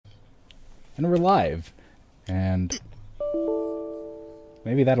And we're live. And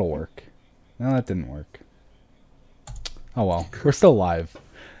maybe that'll work. No, that didn't work. Oh well, we're still live.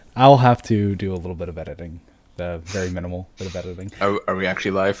 I'll have to do a little bit of editing. The very minimal bit of editing. Are we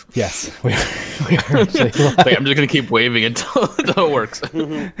actually live? Yes, we are actually live. Like, I'm just going to keep waving until it works.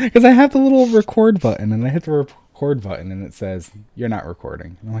 Because I have the little record button, and I hit the record button, and it says, "You're not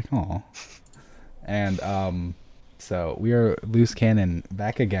recording." And I'm like, "Oh." And so we are Loose Cannon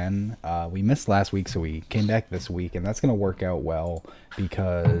back again. We missed last week, so we came back this week, and that's going to work out well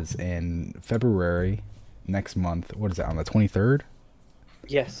because in February next month, what is that, on the 23rd?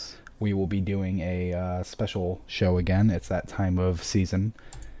 Yes. We will be doing a special show again. It's that time of season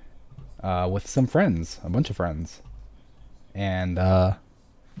with some friends, a bunch of friends. And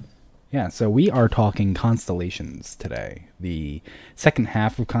yeah, so we are talking constellations today. The second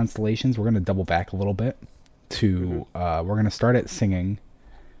half of constellations, we're going to double back a little bit to, we're going to start at singing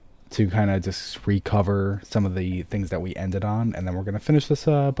to kind of just recover some of the things that we ended on. And then we're going to finish this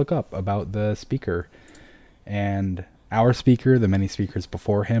book up about the speaker and our speaker, the many speakers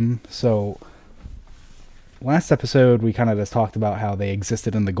before him. So last episode, we kind of just talked about how they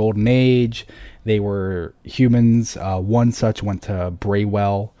existed in the Golden Age. They were humans. One such went to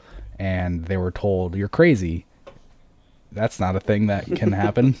Braywell, and they were told, "You're crazy. That's not a thing that can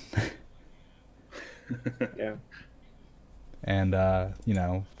happen." Yeah. And, you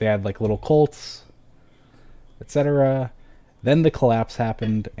know, they had like little cults, etc. Then the collapse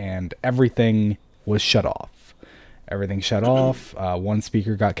happened, and everything was shut off. Everything shut off. One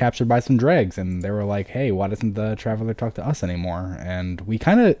speaker got captured by some dregs, and they were like, "Hey, why doesn't the Traveler talk to us anymore?" And we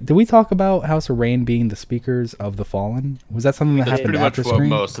kind of... Did we talk about House of Rain being the speakers of the Fallen? Was that something that That's happened pretty much after what Scream?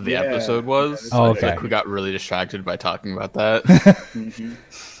 most of the episode was. Oh, I feel okay. like we got really distracted by talking about that.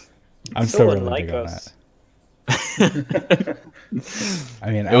 I'm So still really unlike big on us. that.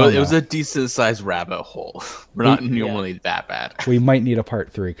 I mean, I It don't was know. a decent-sized rabbit hole. We're not normally that bad. We might need a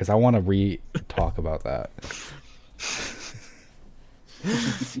part 3, because I want to re-talk about that.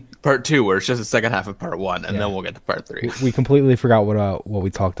 Part 2, where it's just the second half of part 1, and then we'll get to part 3. We completely forgot what we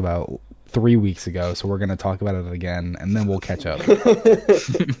talked about 3 weeks ago, so we're going to talk about it again, and then we'll catch up.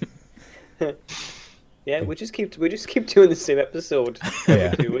 Yeah, we just keep doing the same episode every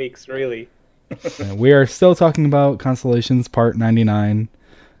Yeah. 2 weeks, really. We are still talking about Constellations, part 99.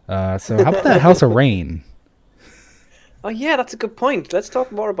 So how about that House of Rain? Oh yeah, that's a good point. Let's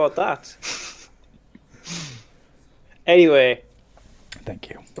talk more about that. Anyway, Thank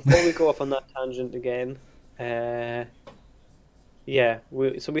you. before we go off on that tangent again, yeah,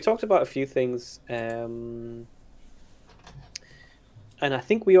 we talked about a few things, and I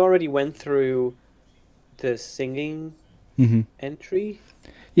think we already went through the singing Hmm. entry.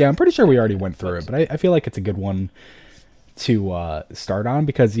 Yeah, I'm pretty sure we already went through it, but I feel like it's a good one to start on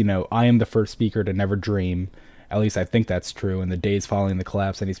because, you know, I am the first speaker to never dream. At least I think that's true. In the days following the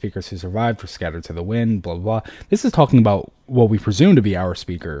collapse, any speakers who survived were scattered to the wind, blah, blah, blah. This is talking about what we presume to be our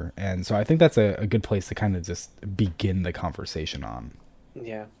speaker. And so I think that's a good place to kind of just begin the conversation on.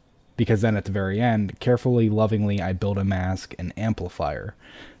 Yeah. Because then at the very end, carefully, lovingly, I built a mask and amplifier.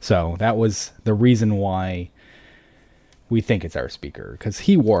 So that was the reason why we think it's our speaker. Because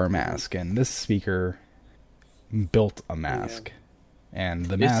he wore a mask, and this speaker built a mask. And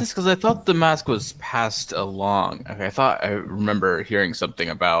the Is mask... this because I thought the mask was passed along? Okay, I remember hearing something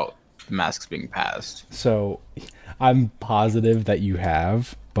about the masks being passed. So I'm positive that you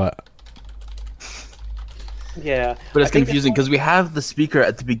have, but... Yeah. But it's I think confusing because we have the speaker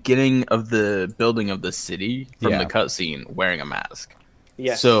at the beginning of the building of the city from Yeah. the cutscene wearing a mask.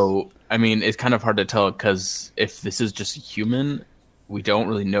 Yes. So, I mean, it's kind of hard to tell because if this is just a human, we don't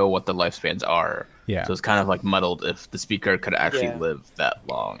really know what the lifespans are. Yeah. So it's kind of like muddled if the speaker could actually Yeah. live that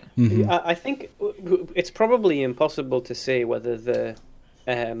long. Mhm. I think it's probably impossible to say whether the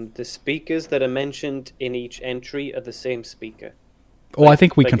speakers that are mentioned in each entry are the same speaker. Well, I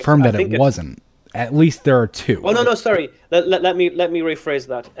think we like, confirmed I that think it it's- wasn't. At least there are two. Oh no, sorry. Let me rephrase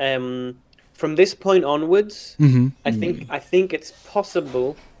that. From this point onwards, Mhm. I think it's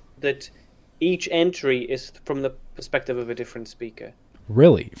possible that each entry is from the perspective of a different speaker.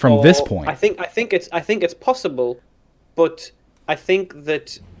 Really? From this Or point? I think it's possible, but I think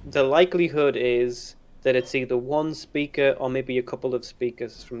that the likelihood is that it's either one speaker or maybe a couple of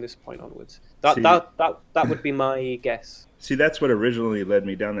speakers from this point onwards. That would be my guess. See, that's what originally led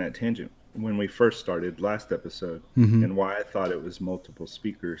me down that tangent when we first started last episode, Mhm. and why I thought it was multiple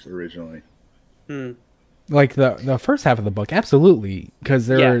speakers originally. Like the first half of the book, absolutely, because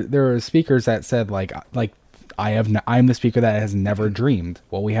there were speakers that said like I'm the speaker that has never dreamed.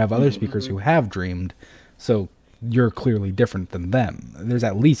 Well, we have other speakers who have dreamed, so you're clearly different than them. There's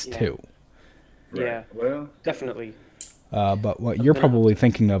at least two. Yeah, Well, definitely. But what you're probably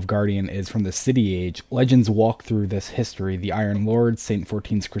thinking of, Guardian, is from the City Age. Legends walk through this history: the Iron Lord, Saint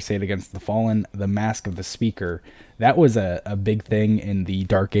 14's crusade against the Fallen, the Mask of the Speaker. That was a big thing in the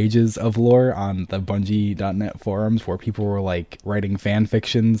Dark Ages of lore on the Bungie.net forums, where people were like writing fan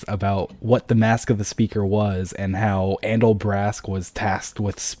fictions about what the Mask of the Speaker was and how Andal Brask was tasked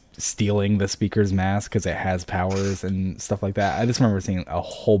with stealing the Speaker's mask because it has powers and stuff like that. I just remember seeing a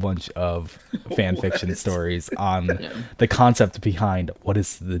whole bunch of fan fiction stories on the concept behind what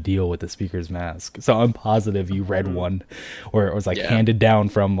is the deal with the Speaker's mask. So I'm positive you read one where it was like handed down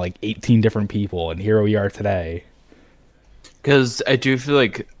from like 18 different people, and here we are today. Because I do feel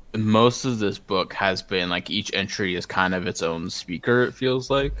like most of this book has been like each entry is kind of its own speaker, it feels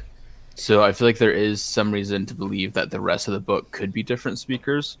like. So I feel like there is some reason to believe that the rest of the book could be different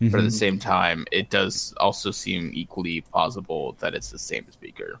speakers, but at the same time, it does also seem equally plausible that it's the same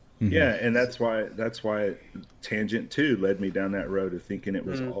speaker. Yeah, and that's why Tangent 2 led me down that road of thinking it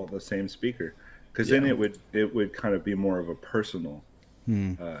was all the same speaker, because then it would kind of be more of a personal,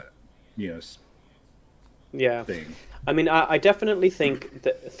 thing. I mean, I definitely think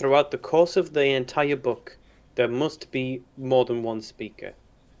that throughout the course of the entire book, there must be more than one speaker.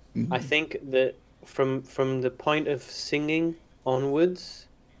 I think that from the point of singing onwards,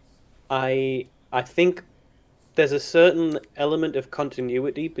 I think there's a certain element of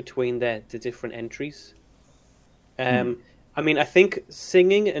continuity between the different entries. I mean, I think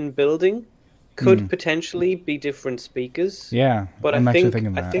singing and building could potentially be different speakers. Yeah, but I'm I actually think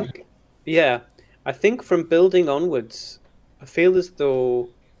thinking that. I think from building onwards, I feel as though,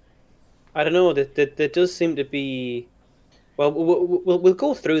 I don't know, that there does seem to be. Well, we'll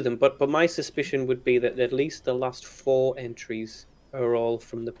go through them, but my suspicion would be that at least the last 4 entries are all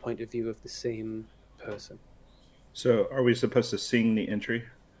from the point of view of the same person. So, are we supposed to sing the entry?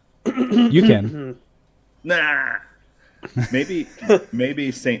 You can. Nah.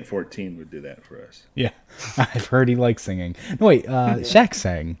 Maybe Saint 14 would do that for us. Yeah, I've heard he likes singing. No, wait, Shaq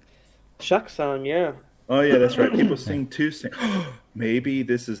sang. Shaq song, yeah. Oh yeah, that's right. People sing to Saint. Maybe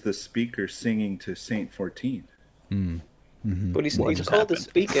this is the speaker singing to Saint 14. But he's called the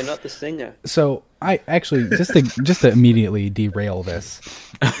speaker, not the singer. So I actually just to immediately derail this.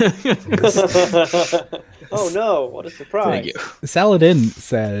 Oh no! What a surprise! Thank you. Saladin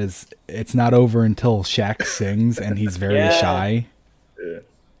says it's not over until Shaq sings, and he's very shy. Yeah.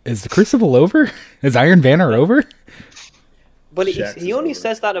 Is the Crucible over? Is Iron Banner over? But Shaq's he only over.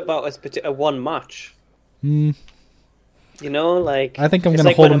 says that about a one match. You know, like I think I'm it's going to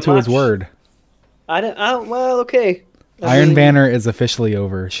like hold when him a to his match- word. Well, okay. I Iron mean, Banner is officially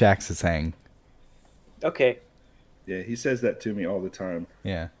over. Shaq's is saying. Okay. Yeah, he says that to me all the time.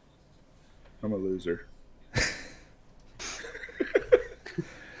 Yeah. I'm a loser.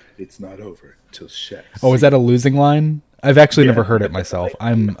 It's not over till Shaq. Oh, is that a losing line? I've actually never heard it myself.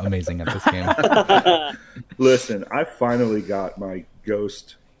 I'm amazing at this game. Listen, I finally got my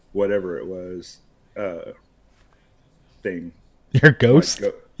ghost, whatever it was, thing. Your ghost?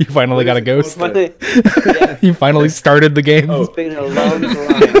 Go- You finally What got a is it ghost? called? Yeah, You finally started the game? Oh. it's been a long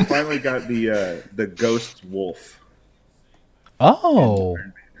I time. finally got the ghost wolf. Oh.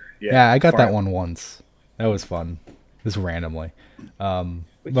 Yeah, I got that finally. one once. That was fun. Just randomly.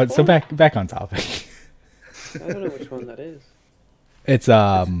 Which But so one? back on topic. I don't know which one that is. It's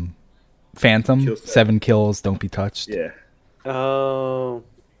Phantom, Kill 7 kills, don't be touched. Yeah. Oh,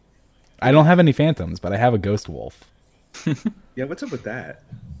 I don't have any Phantoms, but I have a Ghost Wolf. Yeah, what's up with that?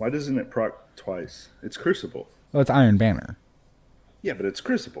 Why doesn't it proc twice? It's Crucible. Oh, it's Iron Banner. Yeah, but it's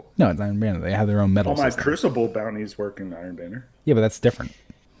Crucible. No, it's Iron Banner. They have their own metal All my system. Crucible bounties work in Iron Banner. Yeah, but that's different.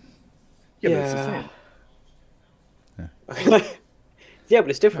 Yeah, but it's the same. yeah, but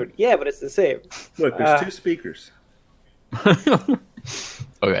it's different. Yeah, but it's the same. Look, there's 2 speakers.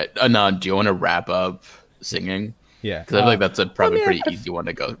 Okay, Anand, do you want to wrap up singing? Yeah. Because I feel like that's a probably yeah, pretty easy one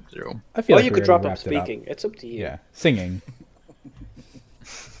to go through. I feel Or like you we could drop already up wrapped it speaking. It's up to you. Yeah, singing.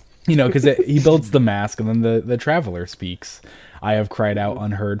 You know, because he builds the mask, and then the Traveler speaks. I have cried out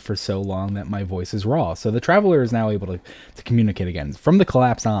unheard for so long that my voice is raw. So the Traveler is now able to communicate again. From the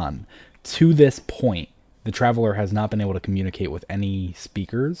collapse on, to this point, the Traveler has not been able to communicate with any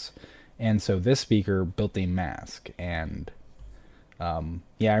speakers. And so this speaker built a mask. And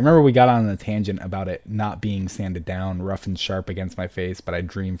yeah, I remember we got on a tangent about it not being sanded down, rough and sharp against my face, but I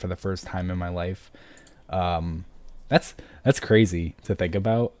dreamed for the first time in my life. That's crazy to think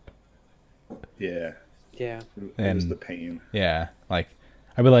about. Yeah. Yeah. It was And- the pain. Yeah, like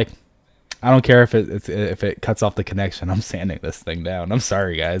I'd be like, I don't care if it cuts off the connection. I'm sanding this thing down. I'm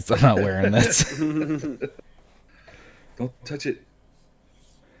sorry, guys. I'm not wearing this. Don't touch it.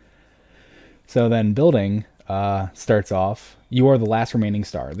 So then building starts off. You are the last remaining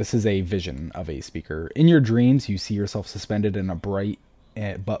star. This is a vision of a speaker. In your dreams, you see yourself suspended in a bright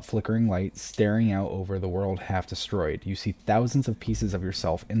but flickering light, staring out over the world half destroyed. You see thousands of pieces of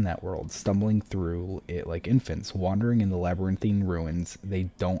yourself in that world, stumbling through it like infants, wandering in the labyrinthine ruins they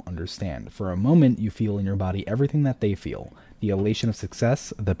don't understand. For a moment, you feel in your body everything that they feel. The elation of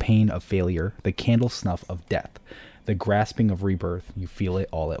success, the pain of failure, the candle snuff of death, the grasping of rebirth. You feel it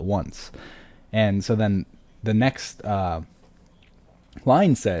all at once. And so then the next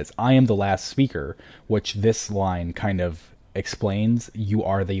line says, I am the last speaker, which this line kind of explains. You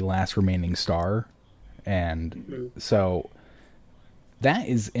are the last remaining star. And so that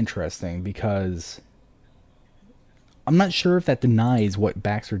is interesting because I'm not sure if that denies what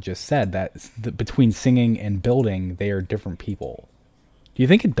Baxter just said, that between singing and building, they are different people. Do you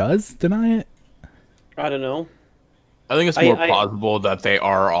think it does deny it? I don't know. I think it's more plausible that they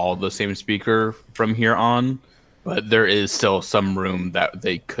are all the same speaker from here on, but there is still some room that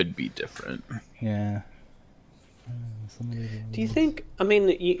they could be different. Yeah. Do you think, I mean,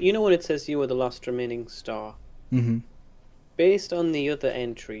 you know when it says you were the last remaining star? Mm-hmm. Based on the other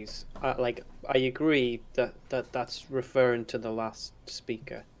entries, I agree that that's referring to the last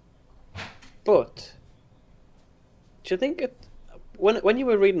speaker. But do you think when you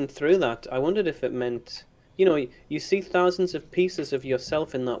were reading through that, I wondered if it meant, you know, you see thousands of pieces of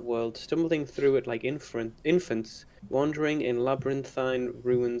yourself in that world, stumbling through it like infants, wandering in labyrinthine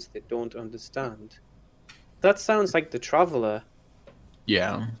ruins they don't understand. That sounds like the Traveler.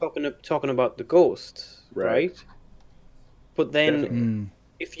 Yeah. Talking about the ghost, right? But then,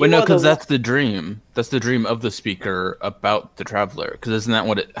 if you because that's the dream. That's the dream of the speaker about the Traveler. Because isn't that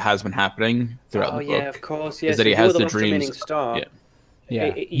what it has been happening throughout the book? Oh yeah, of course. Yeah, is that he has the dreams? Star.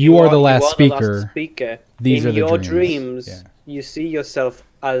 Yeah. You are the last speaker. These in are the your dreams. You see yourself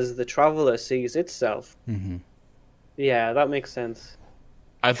as the Traveler sees itself. Mm-hmm. Yeah, that makes sense.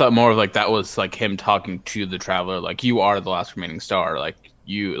 I thought more of like that was like him talking to the Traveler, like you are the last remaining star, like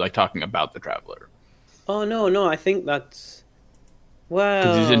you like talking about the Traveler. Oh no, I think that's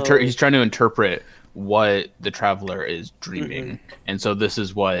well. Because he's trying to interpret what the Traveler is dreaming, and so this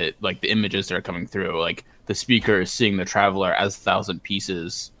is what like the images that are coming through. Like the speaker is seeing the Traveler as 1,000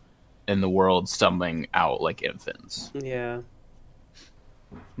 pieces in the world, stumbling out like infants. Yeah.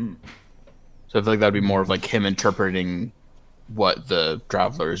 So I feel like that'd be more of like him interpreting what the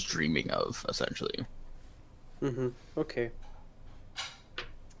Traveler is dreaming of, essentially. Okay.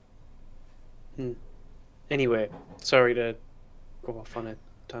 Anyway, sorry to go off on a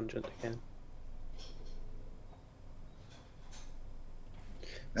tangent again.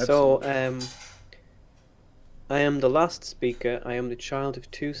 Absolutely. So, I am the last speaker. I am the child of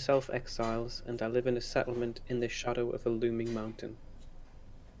 2 self-exiles, and I live in a settlement in the shadow of a looming mountain.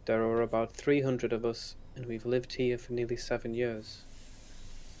 There are about 300 of us, and we've lived here for nearly 7 years.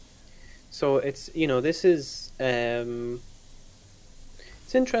 So it's, you know, this is it's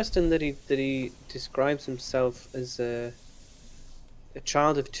interesting that he describes himself as a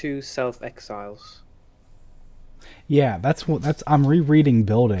child of 2 self-exiles. Yeah, that's I'm rereading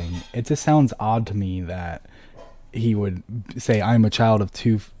Building. It just sounds odd to me that he would say I'm a child of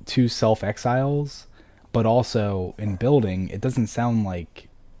two self-exiles, but also in Building it doesn't sound like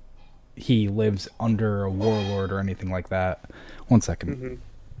he lives under a warlord or anything like that. 1 second.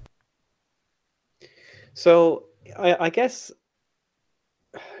 So I guess,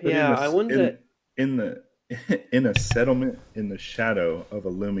 I wonder in a settlement in the shadow of a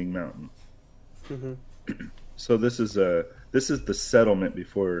looming mountain. So this is the settlement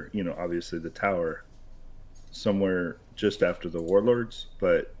before, you know, obviously the tower, somewhere just after the warlords,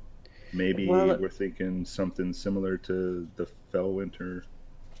 but maybe we're thinking something similar to the Fellwinter.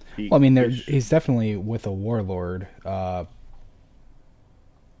 Well, I mean, he's definitely with a warlord.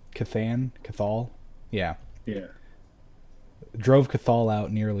 Cathal? Yeah. Yeah. Drove Cathal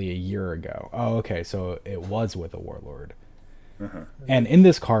out nearly a year ago. Oh, okay, so it was with a warlord. And in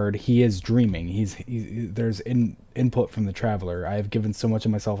this card, he is dreaming. There's input from the Traveler. I have given so much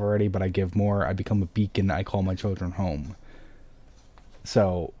of myself already, but I give more. I become a beacon. I call my children home.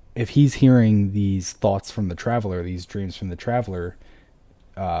 So if he's hearing these thoughts from the Traveler, these dreams from the Traveler,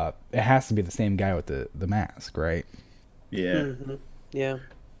 it has to be the same guy with the mask, right? Yeah. Yeah.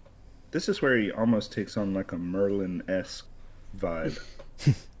 This is where he almost takes on like a Merlin-esque vibe.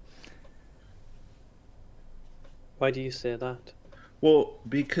 Why do you say that? Well,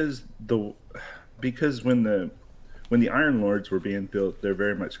 because when the Iron Lords were being built, they're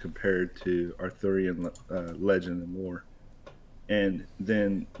very much compared to Arthurian legend and lore. And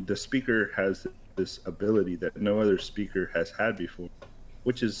then the speaker has this ability that no other speaker has had before,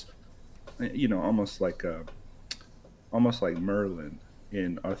 which is, almost like Merlin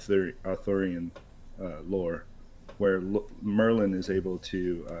in Arthurian lore, where Merlin is able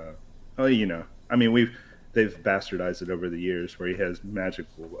to, they've bastardized it over the years, where he has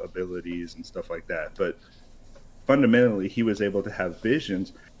magical abilities and stuff like that. But fundamentally, he was able to have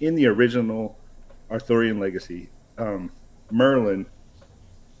visions in the original Arthurian legacy. Merlin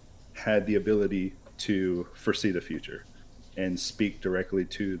had the ability to foresee the future and speak directly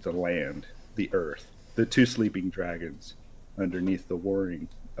to the land, the earth, the two sleeping dragons underneath the warring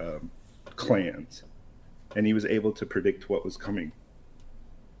clans, and he was able to predict what was coming.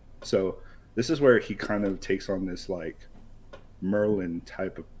 So this is where he kind of takes on this like Merlin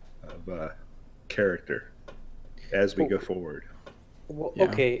type of character as we go forward. Well, yeah.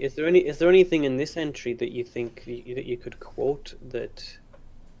 Okay, is there anything in this entry that you think that you could quote that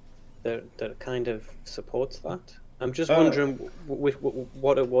kind of supports that? I'm just wondering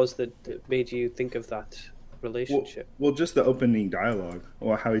what it was that made you think of that relationship. Well, just the opening dialogue,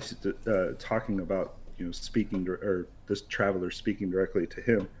 or how he's talking about speaking or this traveler speaking directly to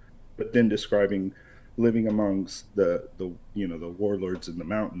him, but then describing living amongst the warlords in the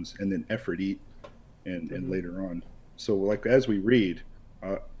mountains, and then Efreet, and later on. So like as we read,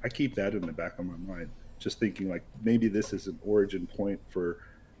 I keep that in the back of my mind, just thinking like maybe this is an origin point for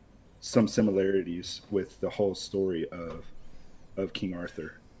some similarities with the whole story of King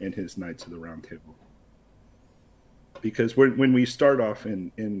Arthur and his Knights of the Round Table. Because when we start off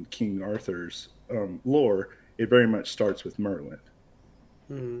in King Arthur's lore, it very much starts with Merlin.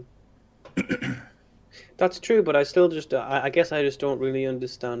 Mm-hmm. That's true, but I still just I guess I just don't really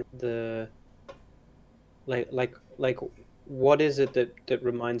understand the like what is it that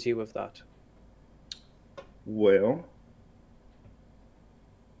reminds you of that? Well,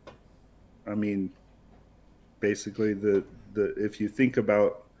 I mean, basically the if you think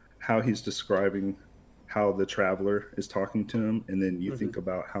about how he's describing how the traveler is talking to him, and then you think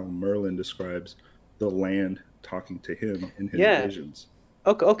about how Merlin describes the land talking to him in his visions.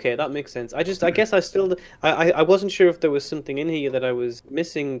 Okay, that makes sense. I guess I wasn't sure if there was something in here that I was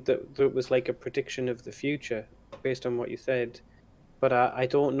missing that was like a prediction of the future based on what you said, but I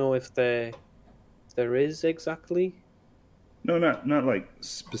don't know if there is exactly. No, not like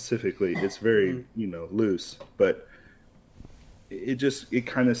specifically. It's very loose, but it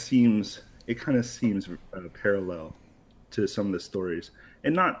kind of seems parallel to some of the stories,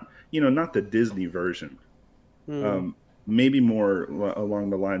 and not the Disney version. Maybe more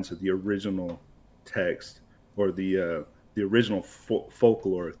along the lines of the original text or the original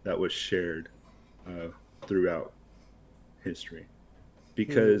folklore that was shared throughout history,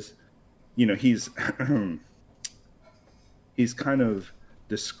 because he's he's kind of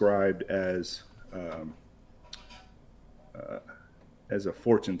described as a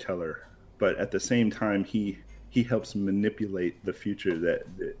fortune teller, but at the same time he helps manipulate the future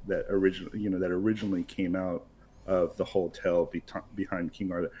that originally came out of the whole tale behind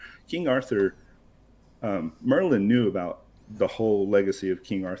King Arthur. King Arthur, Merlin knew about the whole legacy of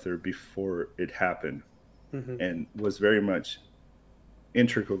King Arthur before it happened, and was very much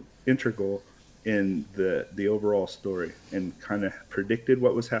integral in the overall story, and kind of predicted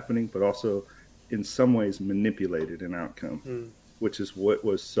what was happening, but also in some ways manipulated an outcome, which is what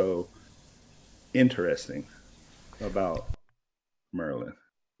was so interesting about Merlin.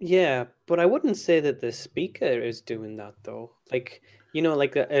 Yeah, but I wouldn't say that the speaker is doing that though. Like,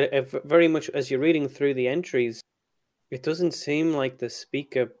 very much as you're reading through the entries, it doesn't seem like the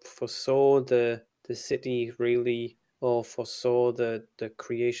speaker foresaw the city really, or foresaw the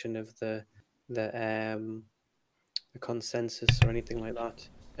creation of the consensus or anything like that.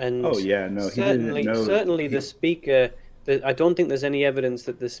 And certainly the speaker. I don't think there's any evidence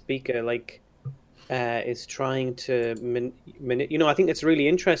that the speaker is trying to I think it's really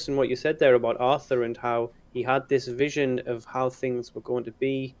interesting what you said there about Arthur and how he had this vision of how things were going to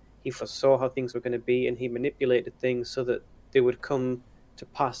be. He foresaw how things were going to be, and he manipulated things so that they would come to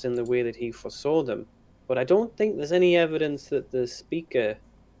pass in the way that he foresaw them. But I don't think there's any evidence that the speaker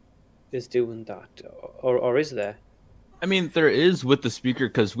is doing that, or is there? I mean, there is with the speaker,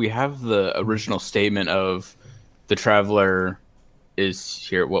 because we have the original statement of the traveler is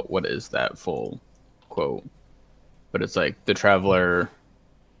here. What is that full quote? But it's like the traveler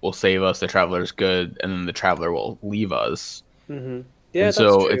will save us, the traveler is good, and then the traveler will leave us. Mm-hmm. Yeah, and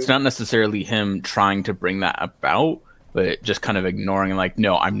so it's not necessarily him trying to bring that about, but just kind of ignoring, like,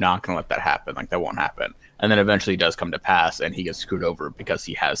 no, I'm not going to let that happen. Like, that won't happen. And then eventually it does come to pass, and he gets screwed over because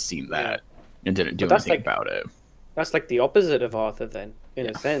he has seen that and didn't do anything about it. That's like the opposite of Arthur, then, in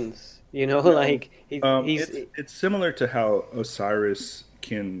a sense. It's similar to how Osiris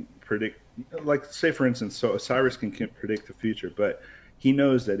can predict, like say for instance, so Osiris can predict the future, but he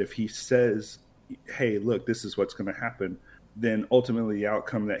knows that if he says, hey, look, this is what's going to happen, then ultimately the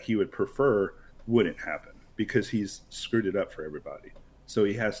outcome that he would prefer wouldn't happen because he's screwed it up for everybody. So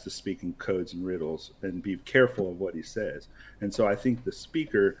he has to speak in codes and riddles and be careful of what he says. And so I think the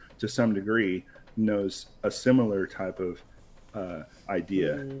speaker, to some degree, knows a similar type of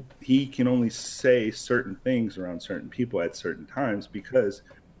idea. He can only say certain things around certain people at certain times because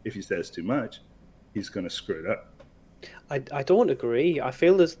if he says too much, he's going to screw it up. I don't agree. I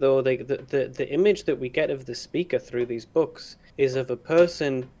feel as though the image that we get of the speaker through these books is of a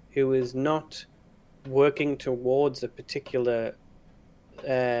person who is not working towards a particular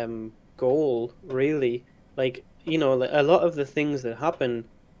goal, really. Like, you know, a lot of the things that happen,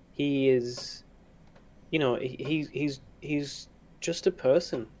 he is, you know, he's just a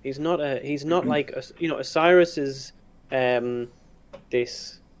person. He's not like, you know, Osiris is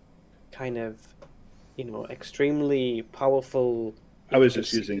this kind of, you know, extremely powerful. I was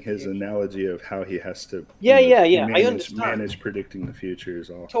just using his analogy of how he has to I understand. manage predicting the future is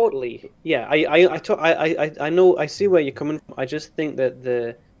all. Totally. Yeah, I know, I see where you're coming from. I just think that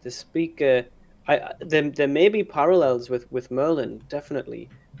the speaker, there may be parallels with Merlin, definitely,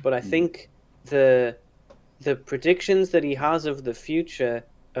 but I think the predictions that he has of the future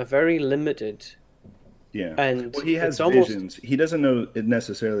are very limited. Yeah, and he has visions. He doesn't know it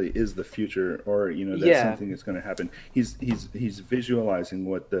necessarily is the future, or you know that something is going to happen. He's visualizing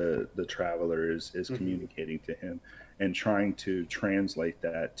what the traveler is communicating to him, and trying to translate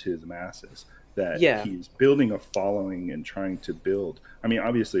that to the masses. That he's building a following and trying to build. I mean,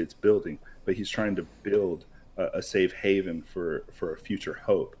 obviously it's building, but he's trying to build a safe haven for a future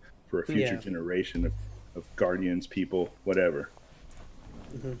hope, for a future generation of guardians, people, whatever.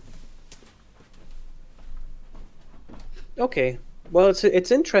 Mm-hmm. Okay, well,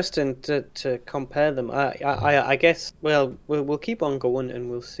 it's interesting to compare them. I guess we'll keep on going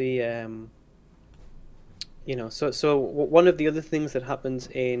and we'll see. You know, so one of the other things that happens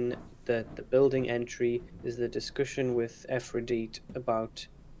in the building entry is the discussion with Aphrodite about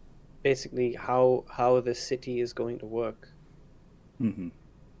basically how the city is going to work. Mm-hmm.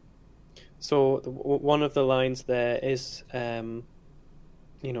 So one of the lines there is, you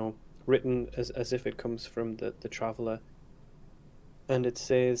know, written as if it comes from the traveler. And it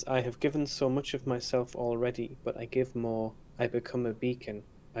says, I have given so much of myself already, but I give more. I become a beacon.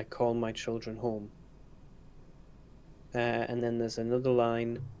 I call my children home. And then there's another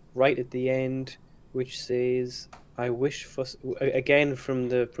line right at the end, which says, I wish for... Again, from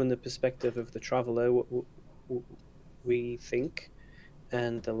the perspective of the traveler, we think.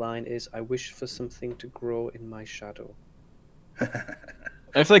 And the line is, I wish for something to grow in my shadow.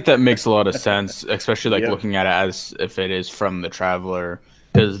 I feel like that makes a lot of sense, especially like looking at it as if it is from the traveler,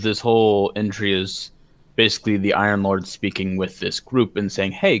 because this whole entry is basically the Iron Lord speaking with this group and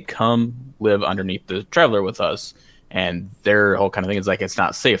saying, hey, come live underneath the traveler with us. And their whole kind of thing is like, it's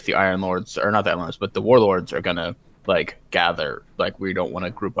not safe. The Iron Lords, or not the Iron Lords, but the Warlords are going to like gather. Like, we don't want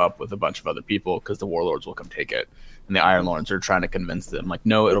to group up with a bunch of other people because the Warlords will come take it. And the Iron Lords are trying to convince them, like,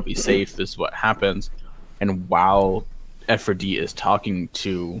 no, it'll be safe. This is what happens. And while Aphrodite is talking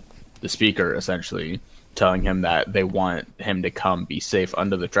to the speaker, essentially telling him that they want him to come be safe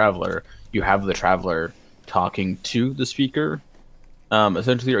under the traveler, you have the traveler talking to the speaker,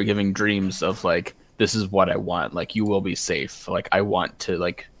 essentially, or giving dreams of like, this is what I want, like, you will be safe, like, I want to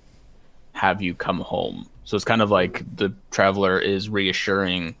like have you come home. So it's kind of like the traveler is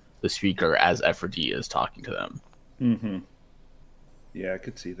reassuring the speaker as Aphrodite is talking to them. Mm-hmm. Yeah, I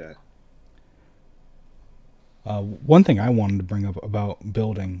could see that. One thing I wanted to bring up about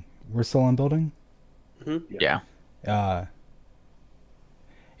building. We're still on building? Mm-hmm. Yeah.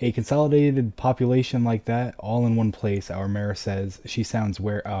 A consolidated population like that, all in one place, our mayor says, she sounds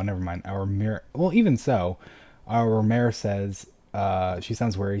where... Oh, never mind. Our mayor... Well, even so, our mayor says she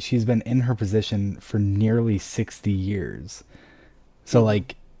sounds wary. She's been in her position for nearly 60 years. So,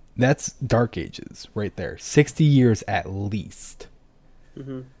 like, that's Dark Ages right there. 60 years at least.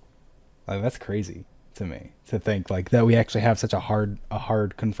 Mm-hmm. Like, that's crazy to me to think like that we actually have such a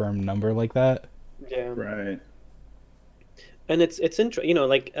hard confirmed number like that. Yeah, right. And it's interesting, you know,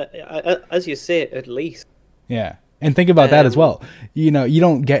 like as you say, at least. Yeah, and think about that as well. You know, you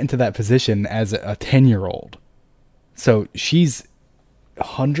don't get into that position as a 10-year-old. So she's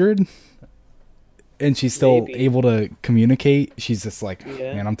 100, and she's still able to communicate. She's just like,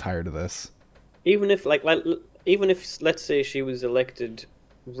 man, I'm tired of this. Even if even if let's say she was elected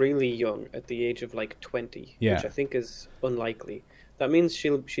really young at the age of like 20, which I think is unlikely. That means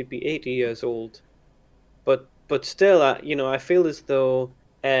she'd be 80 years old. But but still, I feel as though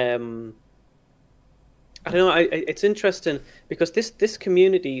I don't know. It's interesting because this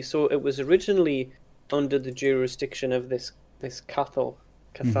community. So it was originally under the jurisdiction of this Cathal.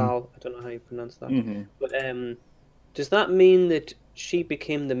 Cathal. I don't know how you pronounce that. Mm-hmm. But does that mean that she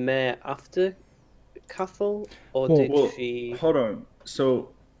became the mayor after Cathal, or did she? Hold on.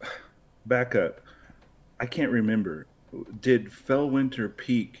 So, back up. I can't remember. Did Fellwinter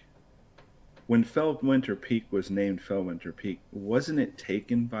Peak, when Fellwinter Peak was named Fellwinter Peak, wasn't it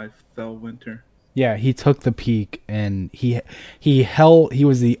taken by Fellwinter? Yeah, he took the peak, and he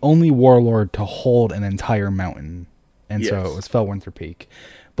was the only warlord to hold an entire mountain, and so it was Fellwinter Peak.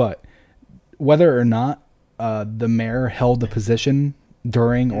 But whether or not the mayor held the position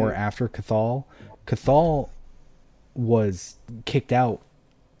during or after Cathal was kicked out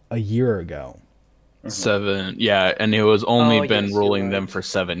a year ago. 7, yeah, and it was only been ruling them for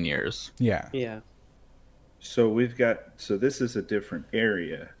 7 years. Yeah. Yeah. So this is a different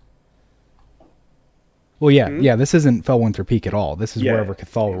area. Well, yeah, this isn't Fellwinter Peak at all. This is wherever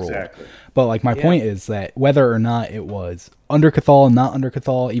Cathal ruled. But like my point is that whether or not it was under Cathal, not under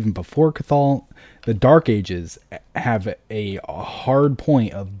Cathal, even before Cathal, the Dark Ages have a hard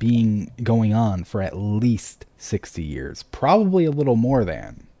point of going on for at least 60 years, probably a little more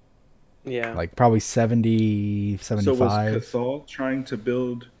than. Yeah. Like probably 70, 75. So was Cathal trying to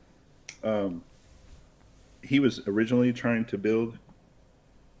build? He was originally trying to build.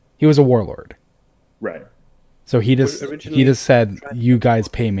 He was a warlord. Right. So he just said, "You guys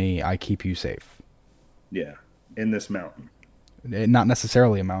pay me, I keep you safe." Yeah, in this mountain. Not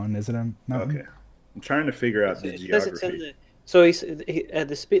necessarily a mountain, is it a mountain? Okay, I'm trying to figure out the geography. So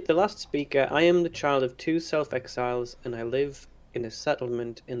the last speaker. I am the child of 2 self-exiles, and I live in a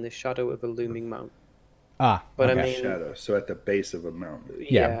settlement in the shadow of a looming mountain. But okay. I mean, shadow. So at the base of a mountain.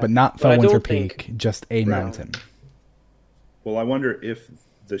 Yeah, but not Fellwinter Peak, just a mountain. Well, I wonder if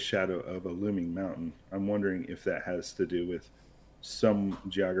the shadow of a looming mountain. I'm wondering if that has to do with some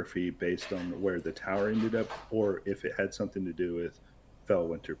geography based on where the tower ended up, or if it had something to do with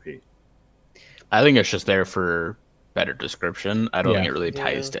Fellwinter Peak. I think it's just there for better description. I don't think it really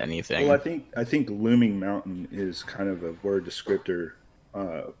ties to anything. Well, I think looming mountain is kind of a word descriptor,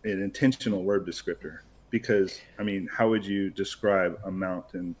 an intentional word descriptor, because I mean, how would you describe a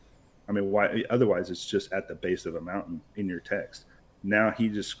mountain? I mean, why? Otherwise, it's just at the base of a mountain in your text. Now he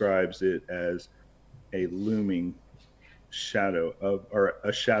describes it as a looming shadow of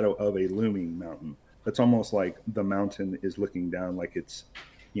a looming mountain. That's almost like the mountain is looking down, like it's,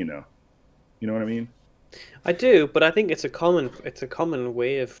 you know what I mean? I do, but I think it's a common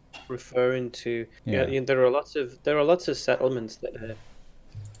way of referring to. There are lots of settlements that are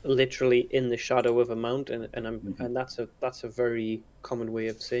literally in the shadow of a mountain, and that's a very common way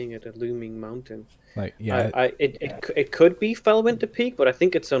of saying it, a looming mountain. Like it could be Fellwinter Peak, but I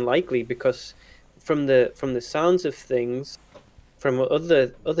think it's unlikely because from the sounds of things, from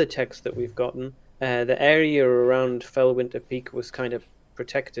other texts that we've gotten, the area around Fellwinter Peak was kind of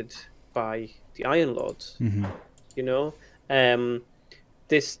protected by the Iron Lords. Mm-hmm. You know,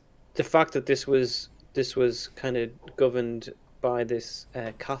 the fact that this was kind of governed by this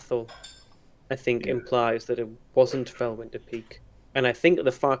Cathal, I think implies that it wasn't Fellwinter Peak. And I think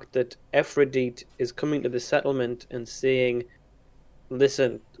the fact that Ephrodite is coming to the settlement and saying,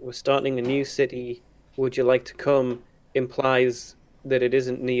 "Listen, we're starting a new city. Would you like to come?" implies that it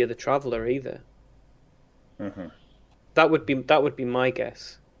isn't near the Traveler either. Uh-huh. That would be my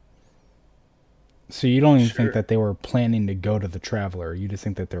guess. So you don't even think that they were planning to go to the Traveler. You just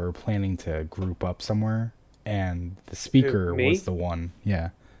think that they were planning to group up somewhere, and the speaker was the one. Yeah,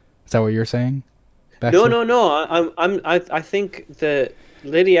 is that what you're saying? Baxter? No. I think that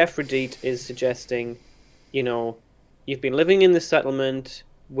Lady Ephrodite is suggesting, you've been living in the settlement.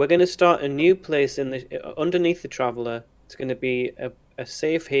 We're going to start a new place underneath the Traveler. It's going to be a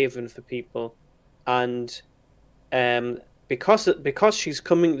safe haven for people, and because she's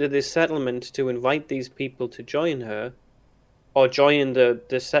coming to this settlement to invite these people to join her, or join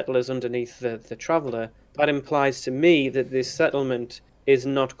the settlers underneath the Traveler, that implies to me that this settlement is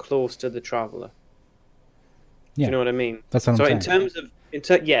not close to the Traveler. Yeah. Do you know what I mean? That's what I'm saying.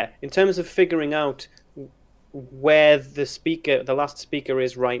 In terms of figuring out where the last speaker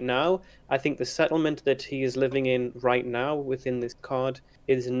is right now, I think the settlement that he is living in right now within this card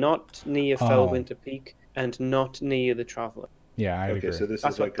is not near Fellwinter Peak and not near the Traveler. Yeah, I agree. So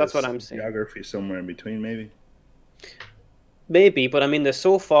that's what I'm saying. Geography somewhere in between, maybe. Maybe, but I mean they're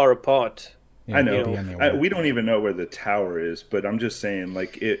so far apart. Yeah, I know. We don't even know where the tower is, but I'm just saying,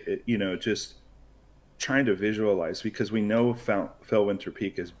 like it just trying to visualize, because we know Fellwinter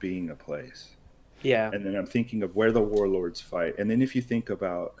Peak as being a place. Yeah. And then I'm thinking of where the warlords fight. And then if you think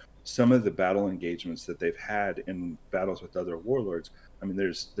about some of the battle engagements that they've had in battles with other warlords, I mean,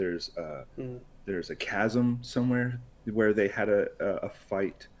 there's a chasm somewhere where they had a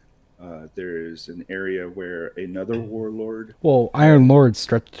fight. There's an area where another warlord. Well, Iron Lords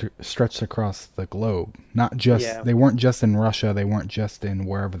stretched across the globe. Not just They weren't just in Russia. They weren't just in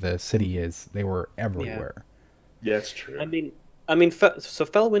wherever the city is. They were everywhere. Yeah, that's true. I mean, so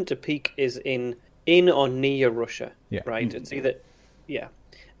Felwinter Peak is in or near Russia, right? Mm-hmm. It's either,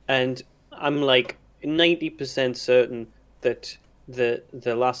 and I'm like 90% certain that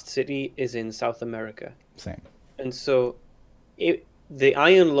the last city is in South America. Same. And so, the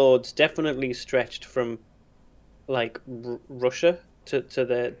Iron Lords definitely stretched from like Russia to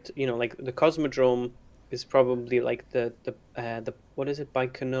the like the Cosmodrome is probably like the what is it,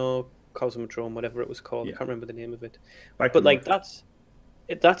 Baikonur Cosmodrome, whatever it was called. I can't remember the name of it. Baikonur. But like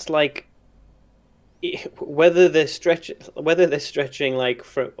that's like whether they're stretching like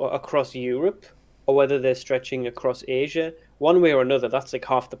across Europe or whether they're stretching across Asia, one way or another, that's like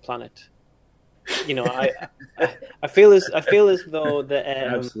half the planet. I feel as though that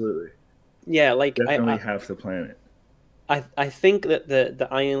absolutely, like definitely half the planet. I think that the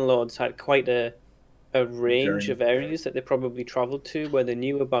Iron Lords had quite a range of areas that they probably traveled to, where they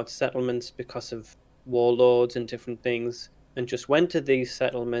knew about settlements because of warlords and different things, and just went to these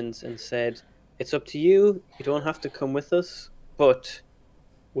settlements and said, "It's up to you. You don't have to come with us, but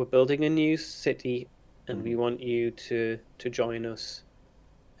we're building a new city, and we want you to join us."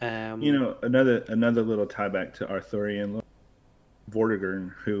 Another little tie back to Arthurian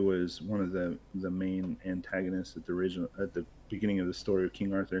Vortigern, who was one of the main antagonists at the beginning of the story of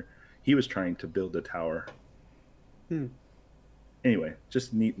King Arthur. He was trying to build a tower. Anyway,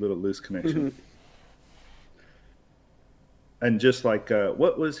 just neat little loose connection. And just like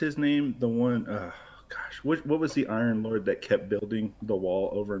what was his name? The one, what was the Iron Lord that kept building the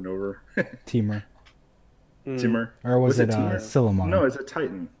wall over and over? Timur. Timur, or was it Silamar? No, it's a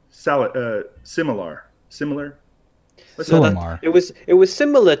Titan. Similar. Silamar. It was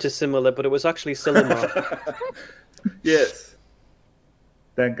similar to similar, but it was actually Silamar. Yes,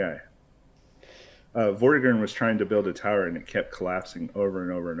 that guy. Vortigern was trying to build a tower, and it kept collapsing over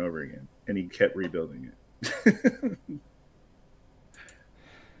and over and over again, and he kept rebuilding it.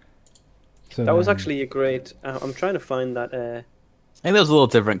 That was actually a great. I'm trying to find that. I think that was a little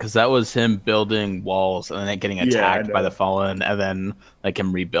different because that was him building walls and then getting attacked by the Fallen, and then like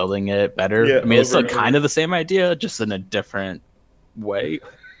him rebuilding it better. Yeah, I mean, it's still kind of the same idea, just in a different way.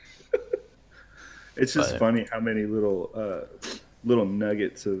 It's just funny how many little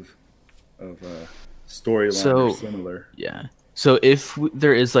nuggets of storyline are similar. Yeah. So if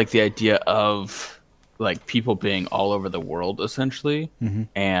there is like the idea of like people being all over the world essentially,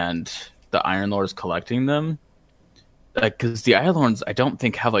 and the Iron Lords collecting them. Because the Iron Lords, I don't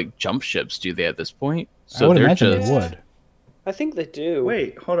think have like jump ships, do they, at this point? So I would imagine they would. I think they do.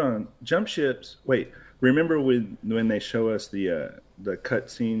 Wait, hold on. Jump ships. Wait, remember when they show us the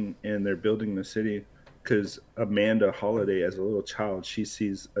cutscene and they're building the city? Because Amanda Holiday, as a little child, she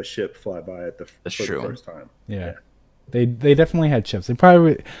sees a ship fly by for the first time. Yeah. They definitely had ships. They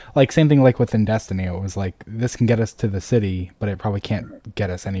probably, like, same thing like within Destiny. It was like, this can get us to the city, but it probably can't get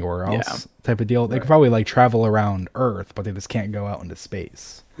us anywhere else type of deal. They could probably, like, travel around Earth, but they just can't go out into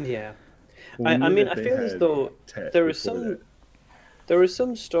space. Yeah. I mean, I feel as though there are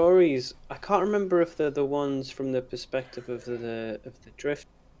some stories, I can't remember if they're the ones from the perspective of the Drift.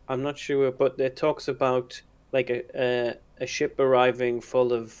 I'm not sure, but it talks about, like, a ship arriving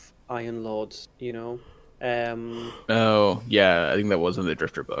full of Iron Lords, you know? Oh yeah, I think that was in the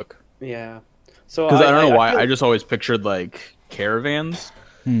Drifter book. Yeah, so because I don't know why I just always pictured like caravans,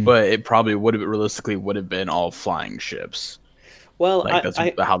 but it probably would have been all flying ships. Well, like that's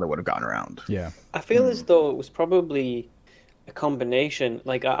how they would have gotten around. Yeah, I feel as though it was probably a combination.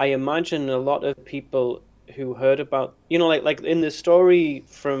 Like I imagine a lot of people who heard about, you know, like in the story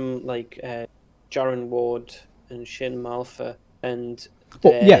from like Jaren Ward and Shin Malfa and.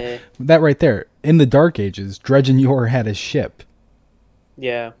 Well, yeah, that right there. In the Dark Ages, Dredge and Yor had a ship.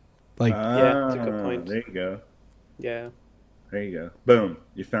 Yeah. Like, yeah, that's a good point. There you go. Yeah. There you go. Boom.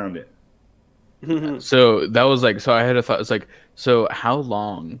 You found it. So that was like, so I had a thought. It's like, so how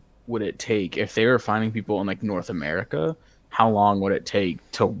long would it take if they were finding people in like North America? How long would it take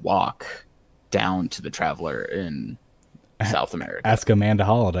to walk down to the Traveler in South America? Ask Amanda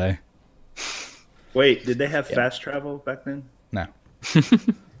Holiday. Wait, did they have fast travel back then? No.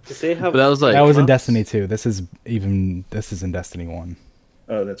 Did they have? But that was like that was in Destiny 2. This is in Destiny 1.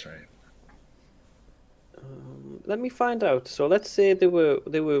 Oh, that's right. let me find out. So let's say they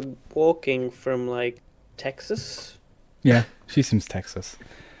were walking from like Texas. Yeah, she seems Texas.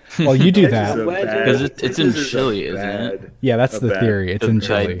 Well, you do that. Because it's in Chile, isn't it? Yeah, that's the theory. It's in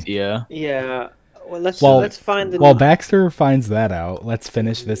Chile. Yeah. Yeah. Well, let's find the. While Baxter finds that out, let's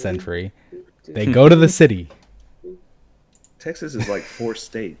finish this entry. They go to the city. Texas is like 4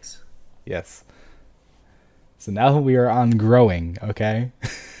 states. Yes. So now we are on growing, okay?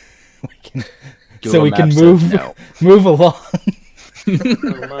 we can move along.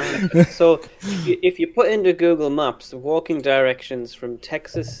 Oh, man. So if you put into Google Maps the walking directions from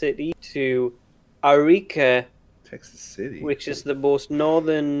Texas City to Arica, Texas City, which is the most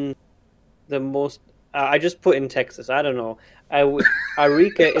northern, I just put in Texas. I don't know.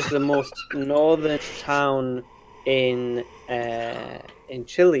 Arica is the most northern town in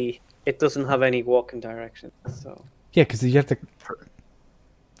Chile. It doesn't have any walking directions. So yeah, because you have to.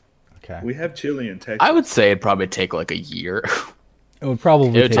 Okay. We have Chile and Texas. I would say it'd probably take like a year. It would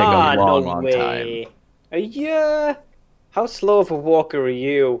probably take a long time. A year? How slow of a walker are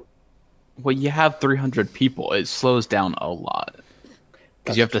you? Well, you have 300 people. It slows down a lot.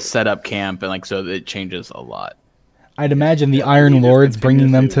 Because you have to set up camp, and like so it changes a lot. I'd imagine the Iron Lords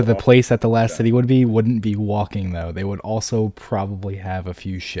bringing them to the place at the last city wouldn't be walking, though. They would also probably have a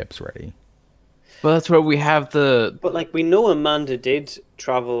few ships ready. Well, that's where we have the... But, like, we know Amanda did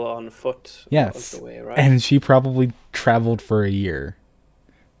travel on foot. Yes, the way, right? And she probably traveled for a year.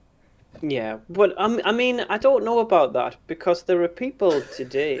 Yeah, but, I mean, I don't know about that, because there are people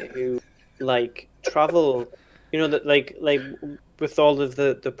today who, like, travel, you know, that like with all of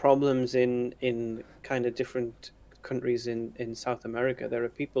the problems in kind of different countries in South America, there are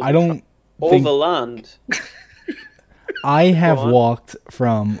people who overland. I have walked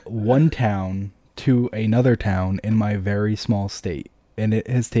from one town to another town in my very small state, and it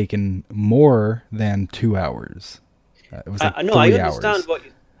has taken more than 2 hours. It was like 3 hours.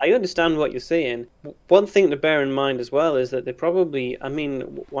 I understand what you're saying. One thing to bear in mind as well is that they probably, I mean,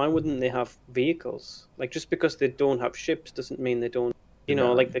 why wouldn't they have vehicles? Like, just because they don't have ships doesn't mean they don't, you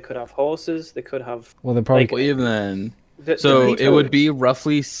know, like they could have horses, they could have... Well, they probably... Like, even... it would be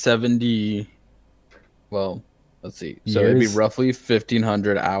roughly 70... Well, let's see. So it'd be roughly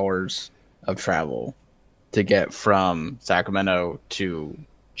 1,500 hours of travel to get from Sacramento to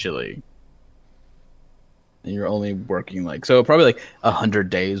Chile. And you're only working probably 100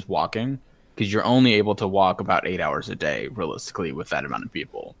 days walking, because you're only able to walk about 8 hours a day realistically with that amount of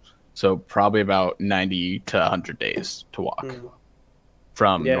people. So probably about 90 to 100 days to walk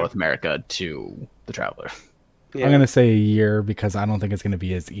from North America to the Traveler. Yeah. I'm going to say a year, because I don't think it's going to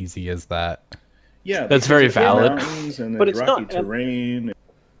be as easy as that. Yeah, that's very valid. But it's rocky not terrain.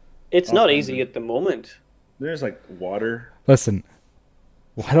 It's not easy at the moment. There's like water. Listen,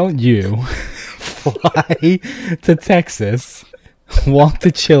 why don't you fly to Texas, walk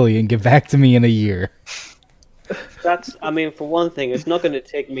to Chile, and get back to me in a year? That's, I mean, for one thing, it's not going to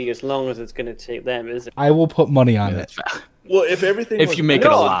take me as long as it's going to take them, is it? I will put money on it. Well, if you make it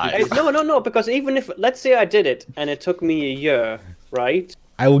alive. No, because even if, let's say I did it and it took me a year, right?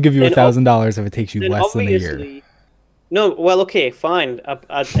 I will give you $1,000 if it takes you less than a year. No, well, okay, fine.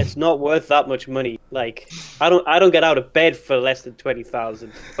 It's not worth that much money. Like, I don't get out of bed for less than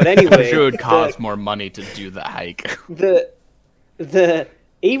 20,000. But anyway, I'm sure it would cost more money to do the hike.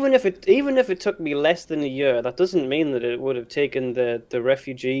 Even if it took me less than a year, that doesn't mean that it would have taken the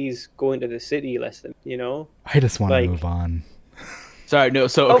refugees going to the city less than, you know. I just want to move on. Sorry, no.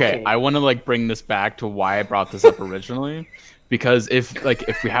 So okay. I want to bring this back to why I brought this up originally. Because if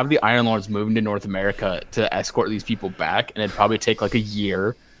we have the Iron Lords moving to North America to escort these people back, and it'd probably take a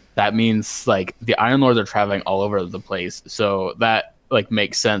year, that means the Iron Lords are traveling all over the place. So that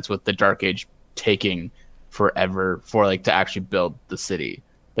makes sense with the Dark Age taking forever for to actually build the city.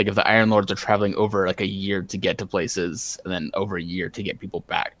 If the Iron Lords are traveling over a year to get to places, and then over a year to get people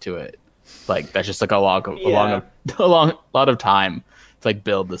back to it, that's just a lot of time to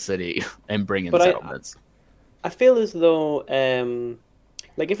build the city and bring in settlements. I feel as though,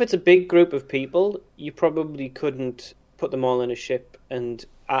 if it's a big group of people, you probably couldn't put them all in a ship. And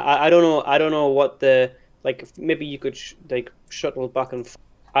I don't know what the maybe you could shuttle back and forth.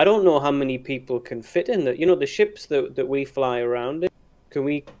 I don't know how many people can fit in the the ships that we fly around in. Can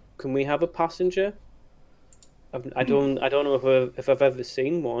we have a passenger? I don't know if I've ever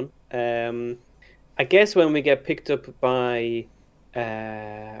seen one. I guess when we get picked up by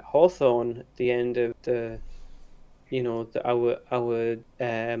Hawthorne at the end of our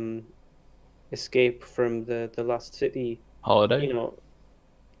escape from the last city. Holiday?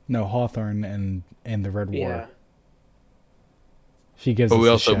 No, Hawthorne and the Red War. Yeah. She gives. But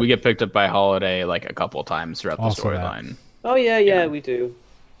us we get picked up by Holiday like a couple times throughout the storyline. Oh yeah, we do.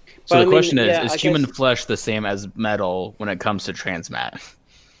 So the question is human flesh the same as metal when it comes to transmat?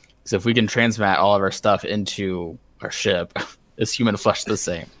 Because if we can transmat all of our stuff into our ship, is human flesh the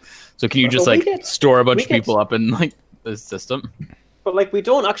same? So can you just store a bunch of people up in like the system? But like we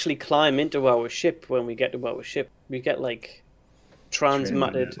don't actually climb into our ship when we get to our ship. We get like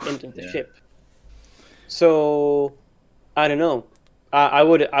transmatted into the ship. So I don't know. I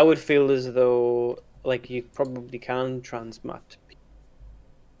would feel as though like you probably can transmat.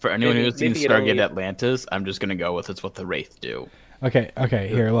 For anyone who's seen Stargate Atlantis, I'm just gonna go with it's what the Wraith do. Okay,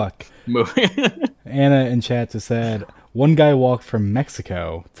 here, look. Anna in chat just said, one guy walked from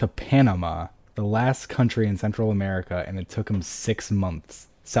Mexico to Panama, the last country in Central America, and it took him 6 months.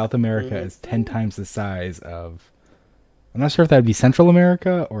 South America is 10 times the size of... I'm not sure if that would be Central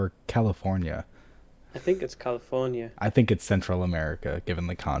America or California. I think it's California. I think it's Central America, given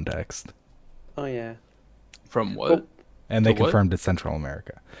the context. Oh, yeah. From what? And they confirmed it's Central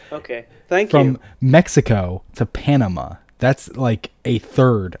America. Okay, thank you. From Mexico to Panama, that's like a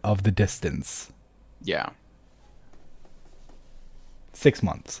third of the distance. Yeah. 6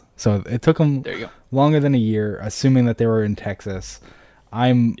 months. So it took them longer than a year, assuming that they were in Texas. I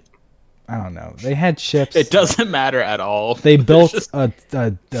don't know. They had ships. It doesn't matter at all. They built a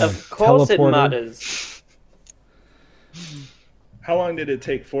of course teleporter. It matters. How long did it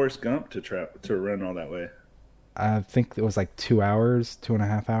take Forrest Gump to run all that way? I think it was like 2 hours,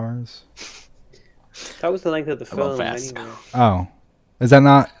 2.5 hours. That was the length of the film. Anyway. Oh. Is that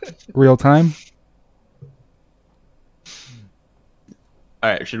not real time? All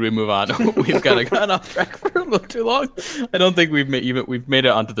right, should we move on? We've kind of gone off track for a little too long. I don't think we've made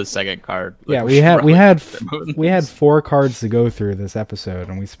it onto the second card. Like, yeah, we had 4 cards to go through this episode,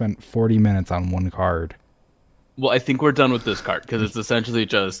 and we spent 40 minutes on one card. Well, I think we're done with this card because it's essentially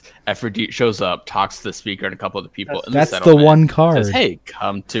just Aphrodite shows up, talks to the speaker and a couple of the people. That's the one card. Says, "Hey,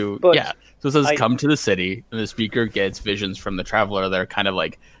 come to So it says, "Come to the city," and the speaker gets visions from the traveler. They're kind of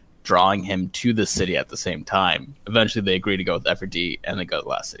like drawing him to the city at the same time. Eventually, they agree to go with Aphrodite, and they go to the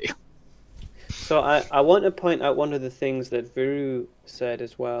last city. So I want to point out one of the things that Viru said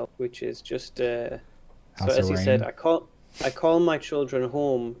as well, which is just so as he said, I call my children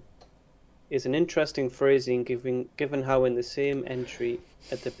home, is an interesting phrasing given how in the same entry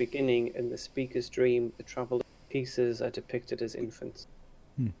at the beginning in the speaker's dream, the traveler pieces are depicted as infants.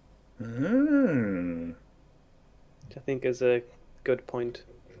 Which I think is a good point.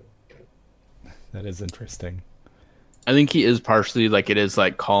 That is interesting. I think he is partially like it is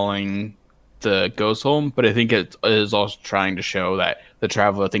like calling the ghost home, but I think it is also trying to show that the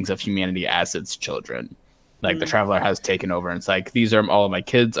traveler thinks of humanity as its children. Like the traveler has taken over, and it's like, these are all of my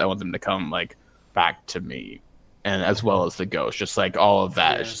kids. I want them to come like back to me, and as well as the ghost, just like all of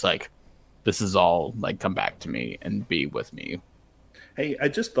that. It's just like, this is all like, come back to me and be with me. Hey, I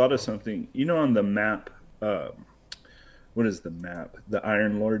just thought of something. You know, on the map, what is the map? The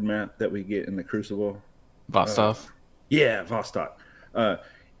Iron Lord map that we get in the Crucible? Vostok? Yeah, Vostok.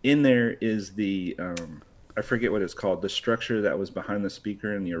 In there is the, I forget what it's called, the structure that was behind the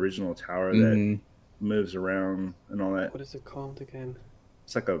speaker in the original tower that moves around and all that. What is it called again?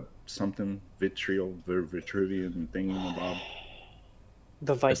 It's like a something Vitruvian thingy, Bob.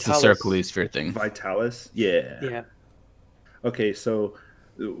 The Vitalis. It's the Circle sphere thing. Vitalis? Yeah. Yeah. Okay, so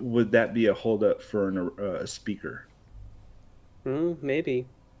would that be a holdup for a speaker? Maybe.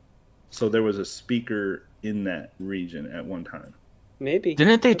 So there was a speaker in that region at one time. Maybe.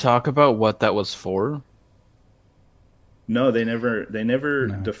 Didn't they talk about what that was for? No, they never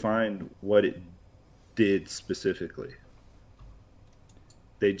defined what it did specifically.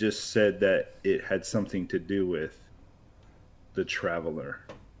 They just said that it had something to do with the traveler.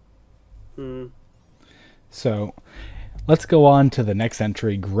 So let's go on to the next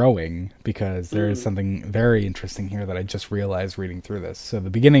entry, Growing, because there is something very interesting here that I just realized reading through this. So the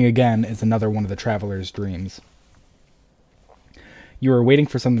beginning, again, is another one of the traveler's dreams. You are waiting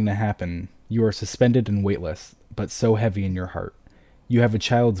for something to happen. You are suspended and weightless, but so heavy in your heart. You have a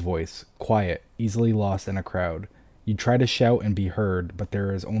child's voice, quiet, easily lost in a crowd. You try to shout and be heard, but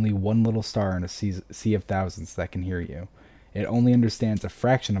there is only one little star in a sea of thousands that can hear you. It only understands a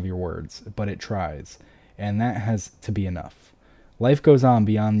fraction of your words, but it tries, and that has to be enough. Life goes on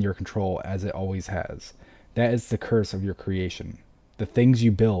beyond your control, as it always has. That is the curse of your creation. The things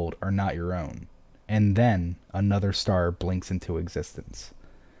you build are not your own. And then another star blinks into existence.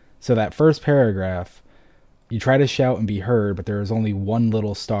 So that first paragraph, you try to shout and be heard, but there is only one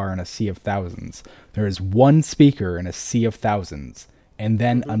little star in a sea of thousands. There is one speaker in a sea of thousands, and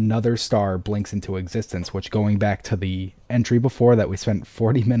then another star blinks into existence, which, going back to the entry before that we spent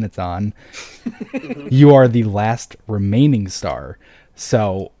 40 minutes on, you are the last remaining star.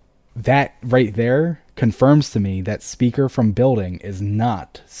 So that right there confirms to me that speaker from building is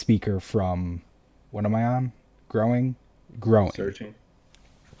not speaker from, what am I on? Growing. Searching.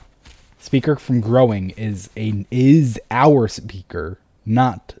 Speaker from growing is our speaker,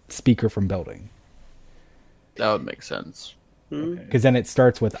 not speaker from building. That would make sense. Because then it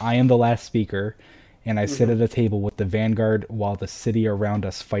starts with, I am the last speaker, and I sit at a table with the vanguard while the city around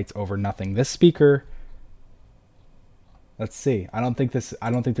us fights over nothing. This speaker, let's see. I don't think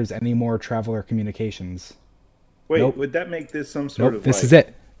there's any more traveler communications. Wait, Nope. would that make this some sort of This is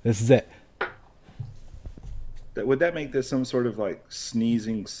it. Would that make this some sort of like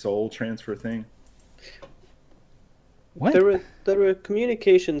sneezing soul transfer thing? What? There are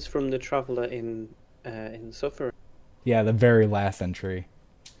communications from the traveler in Suffering. Yeah, the very last entry.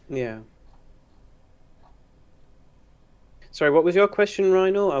 Yeah. Sorry, what was your question,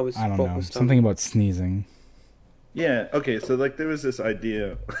 Rhino? I don't know. Something about sneezing. Yeah, okay, so like there was this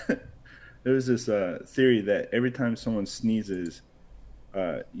idea, there was this theory that every time someone sneezes,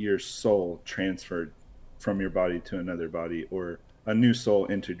 your soul transferred from your body to another body, or a new soul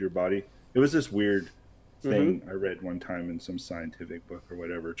entered your body. It was this weird thing I read one time in some scientific book or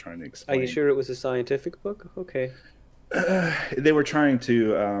whatever, trying to explain. Are you sure it was a scientific book? Okay. They were trying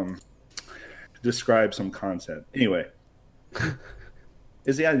to describe some concept. Anyway,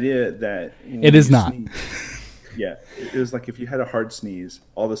 is the idea that it is not. Sneeze, yeah, it was like if you had a hard sneeze,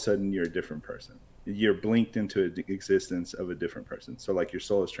 all of a sudden you're a different person. You're blinked into the existence of a different person. So like your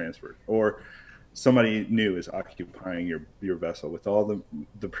soul is transferred, or somebody new is occupying your vessel with all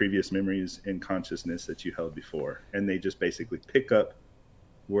the previous memories and consciousness that you held before, and they just basically pick up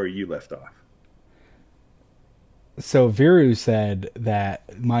where you left off. So Viru said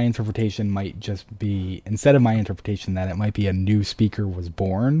that my interpretation might just be, instead of my interpretation, that it might be a new speaker was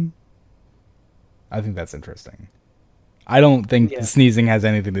born. I think that's interesting. I don't think sneezing has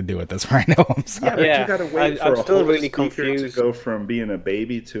anything to do with this right now. I'm sorry. Yeah, but you gotta wait for a whole really confused to go from being a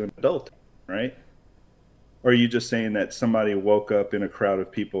baby to an adult, right? Or are you just saying that somebody woke up in a crowd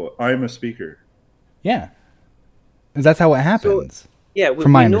of people, I'm a speaker? Yeah. That's how it happens. So, yeah,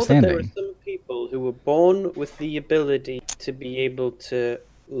 from my know understanding. That there are some people who were born with the ability to be able to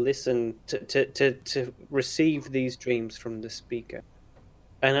listen, to receive these dreams from the speaker.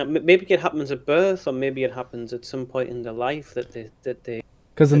 And maybe it happens at birth, or maybe it happens at some point in their life that they.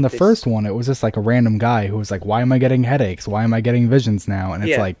 Because in the first one, it was just like a random guy who was like, "Why am I getting headaches? Why am I getting visions now?" And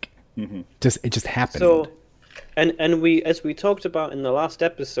it's like, it just happened. So, and we, as we talked about in the last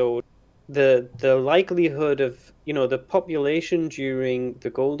episode, the likelihood of the population during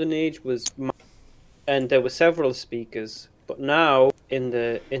the Golden Age was, and there were several speakers. But now in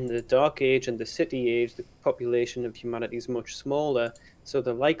the Dark Age and the City Age, the population of humanity is much smaller. So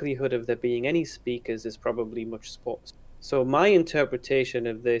the likelihood of there being any speakers is probably much smaller. So my interpretation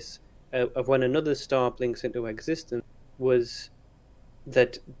of this, of when another star blinks into existence, was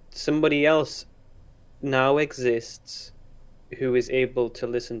that somebody else now exists who is able to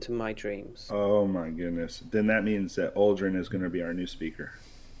listen to my dreams. Oh my goodness. Then that means that Uldren is going to be our new speaker.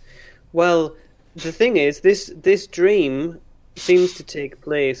 Well, the thing is, this dream seems to take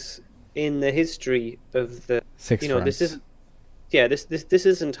place in the history of the... Six Fronts. This isn't... Yeah, this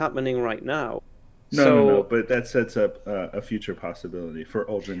isn't happening right now. No, but that sets up a future possibility for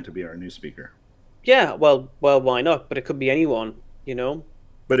Uldren to be our new speaker. Yeah, well, why not? But it could be anyone,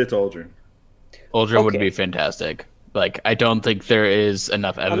 But it's Uldren. Uldren would be fantastic. Like, I don't think there is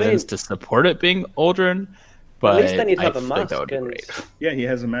enough evidence to support it being Uldren, but at least then he'd have a mask. That would be great. Yeah, he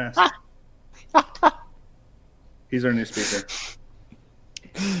has a mask. He's our new speaker.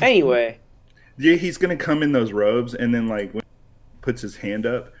 Anyway. Yeah, he's going to come in those robes, and then, like, when he puts his hand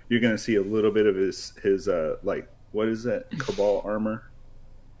up, you're going to see a little bit of his like, what is that? Cabal armor?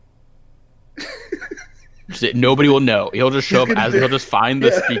 Nobody will know. He'll just show up he'll just find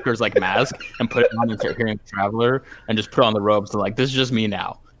the speaker's like mask and put it on and start hearing Traveler and just put on the robes and like, this is just me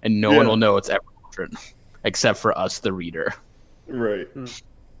now. And no one will know it's ever Uldren, except for us, the reader. Right.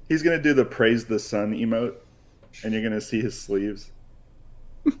 He's going to do the praise the sun emote, and you're going to see his sleeves.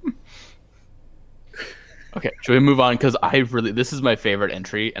 Okay, should we move on? Because this is my favorite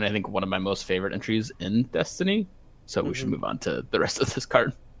entry, and I think one of my most favorite entries in Destiny. So we should move on to the rest of this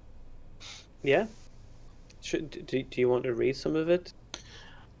card. Yeah. Do you want to read some of it?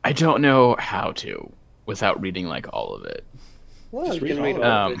 I don't know how to without reading like all of it. Well, you can read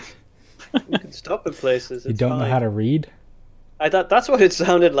all of it. You can stop at places. You don't know how to read? I thought that's what it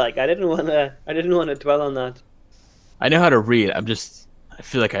sounded like. I didn't want to dwell on that. I know how to read. I'm just I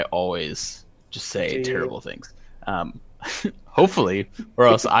feel like I always just say terrible things. Hopefully, or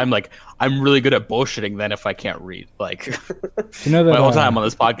else I'm really good at bullshitting then if I can't read. Like, you know that, my whole time on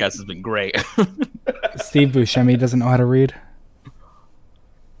this podcast has been great. Steve Buscemi doesn't know how to read?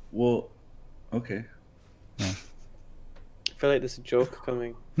 Well, okay. Yeah. I feel like there's a joke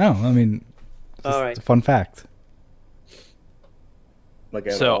coming. No, I mean, all right. It's a fun fact.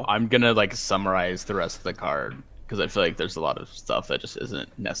 So I'm gonna summarize the rest of the card because I feel like there's a lot of stuff that just isn't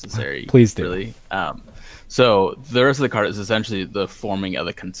necessary. Please do. Really. So the rest of the card is essentially the forming of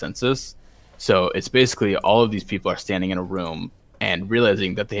the consensus. So it's basically all of these people are standing in a room and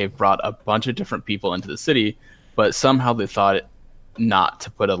realizing that they have brought a bunch of different people into the city, but somehow they thought not to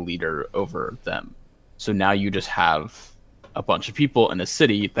put a leader over them. So now you just have a bunch of people in a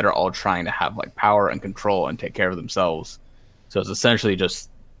city that are all trying to have power and control and take care of themselves. So it's essentially just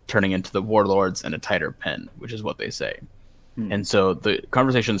turning into the warlords in a tighter pen, which is what they say. And so the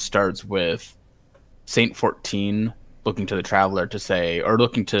conversation starts with Saint 14 looking to the traveler to say, or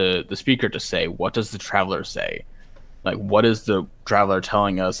looking to the speaker to say, what does the traveler say? What is the traveler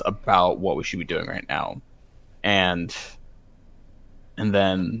telling us about what we should be doing right now? And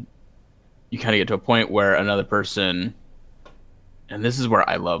then you kind of get to a point where another person, and this is where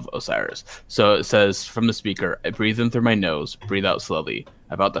I love Osiris. So it says from the speaker, I breathe in through my nose, breathe out slowly.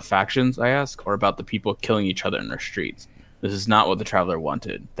 About the factions, I ask, or about the people killing each other in our streets? This is not what the traveler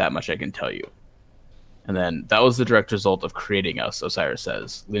wanted. That much I can tell you. And then, that was the direct result of creating us, Osiris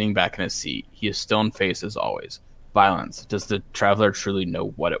says, leaning back in his seat. He is stone-faced as always. Violence. Does the traveler truly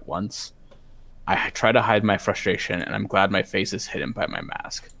know what it wants? I try to hide my frustration, and I'm glad my face is hidden by my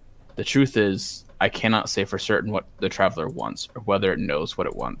mask. The truth is, I cannot say for certain what the traveler wants, or whether it knows what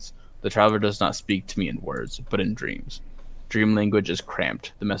it wants. The traveler does not speak to me in words, but in dreams. Dream language is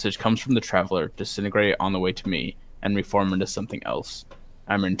cramped. The message comes from the traveler, disintegrate on the way to me, and reform into something else.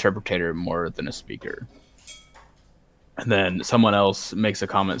 I'm an interpreter more than a speaker. And then someone else makes a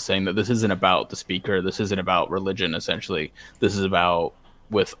comment saying that this isn't about the speaker, this isn't about religion, essentially. This is about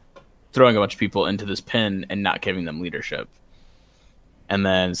with throwing a bunch of people into this pen and not giving them leadership. And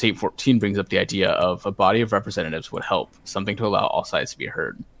then Saint 14 brings up the idea of a body of representatives would help, something to allow all sides to be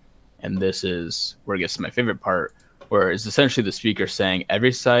heard. And this is where it gets to my favorite part, where it's essentially the speaker saying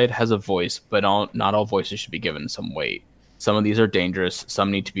every side has a voice, but not all voices should be given some weight. Some of these are dangerous,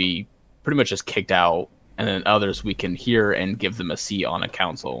 some need to be pretty much just kicked out, and then others we can hear and give them a seat on a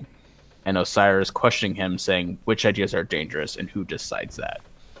council. And Osiris questioning him, saying which ideas are dangerous and who decides that.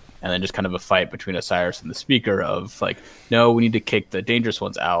 And then just kind of a fight between Osiris and the speaker of no, we need to kick the dangerous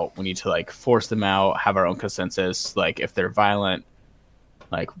ones out. We need to force them out, have our own consensus. If they're violent,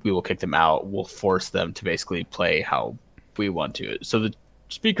 we will kick them out. We'll force them to basically play how we want to. So the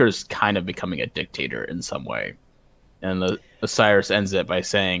speaker is kind of becoming a dictator in some way. And the Osiris ends it by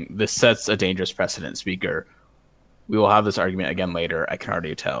saying, this sets a dangerous precedent, speaker. We will have this argument again later, I can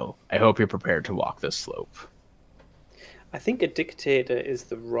already tell. I hope you're prepared to walk this slope. I think a dictator is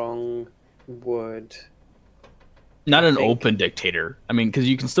the wrong word. Not an open dictator. I mean, because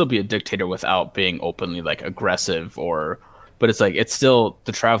you can still be a dictator without being openly aggressive but it's still,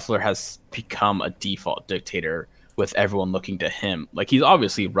 the traveler has become a default dictator with everyone looking to him. He's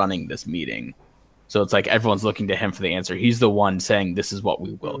obviously running this meeting. So it's everyone's looking to him for the answer. He's the one saying this is what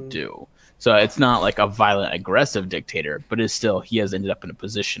we will do. So it's not a violent, aggressive dictator, but it's still, he has ended up in a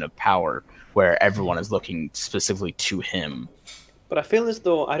position of power where everyone is looking specifically to him. But I feel as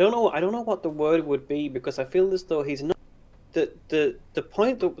though I don't know what the word would be, because I feel as though he's not the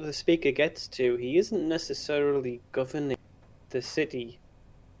point that the speaker gets to. He isn't necessarily governing the city,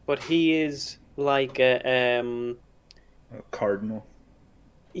 but he is a cardinal.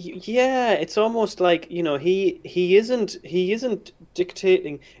 Yeah, it's almost he isn't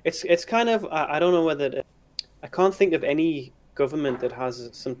dictating. It's kind of, I don't know whether I can't think of any government that has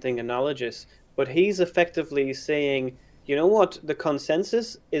something analogous, but he's effectively saying, you know what, the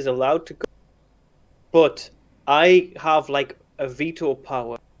consensus is allowed to go, but I have a veto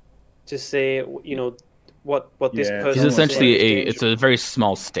power to say, what this person. He's essentially it's a very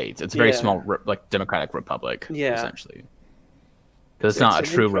small state. It's a very small democratic republic. Yeah, essentially. Because it's not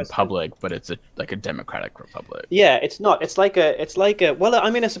a true republic, but it's a democratic republic. Yeah, it's not. It's like a. Well,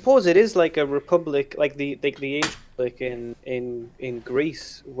 I mean, I suppose it is like a republic, like the ancient republic in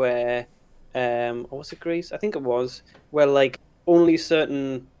Greece, where, or was it Greece? I think it was, where only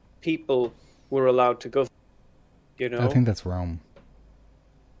certain people were allowed to govern. I think that's Rome.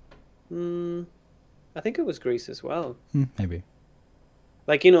 I think it was Greece as well. Maybe.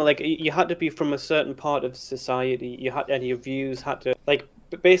 You had to be from a certain part of society. And your views had to,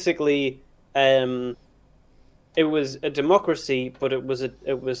 basically, it was a democracy, but it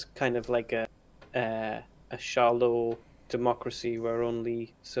was kind of like a shallow democracy where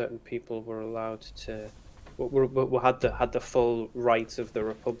only certain people were allowed to had the full rights of the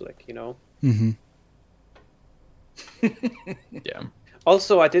republic, you know. Mm-hmm. Yeah.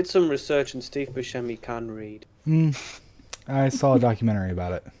 Also, I did some research, and Steve Buscemi can read. I saw a documentary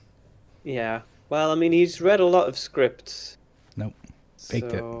about it. Yeah. Well, I mean, he's read a lot of scripts. Nope.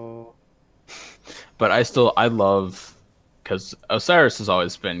 Faked it. But I love, because Osiris has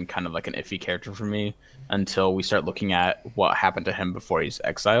always been kind of like an iffy character for me until we start looking at what happened to him before he's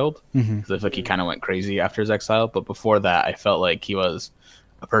exiled. Because I feel like he kind of went crazy after his exile. But before that, I felt like he was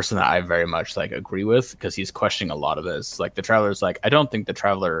a person that I very much like agree with, because he's questioning a lot of this. Like the Traveler's like, I don't think the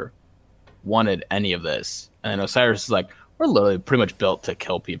Traveler wanted any of this. And Osiris is like, we're literally pretty much built to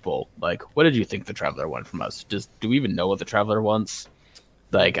kill people. Like, what did you think the Traveler wanted from us? Do we even know what the Traveler wants?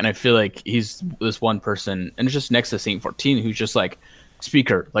 Like, and I feel like he's this one person, and it's just next to Saint 14, who's just like,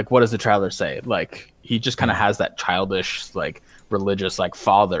 speaker, like, what does the Traveler say? Like, he just kind of has that childish, like, religious, like,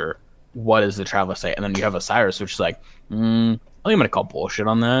 father, what does the Traveler say? And then you have Osiris, which is like, I think I'm gonna call bullshit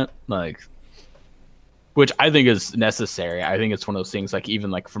on that, like, which I think is necessary. I think it's one of those things, like,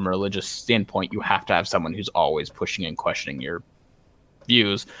 even like from a religious standpoint, you have to have someone who's always pushing and questioning your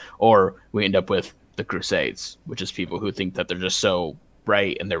views, or we end up with the Crusades, which is people who think that they're just so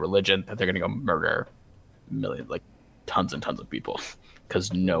right in their religion that they're gonna go murder tons and tons of people because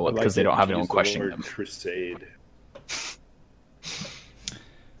they don't have anyone questioning them. Crusade.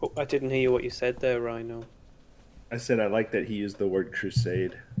 Oh, I didn't hear what you said there, Rhino. I said I like that he used the word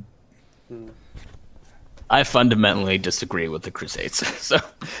crusade. I fundamentally disagree with the Crusades. So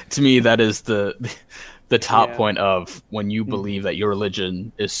to me, that is the top point of when you believe that your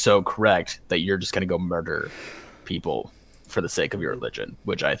religion is so correct that you're just going to go murder people for the sake of your religion,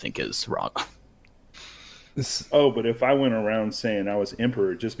 which I think is wrong. But if I went around saying I was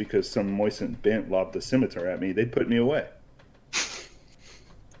emperor just because some moistened bent lobbed the scimitar at me, they'd put me away.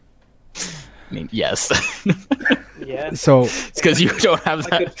 I mean, yes. Yeah. So it's because you don't have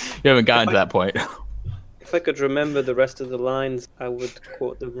that. You haven't gotten to that point. If I could remember the rest of the lines, I would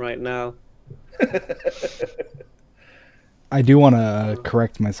quote them right now. I do want to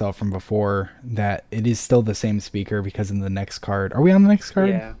correct myself from before that it is still the same speaker, because in the next card, are we on the next card?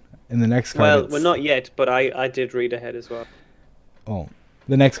 Yeah. In the next card, well, we're not yet, but I did read ahead as well. Oh,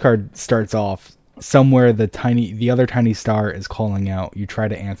 the next card starts off somewhere. The other tiny star is calling out. You try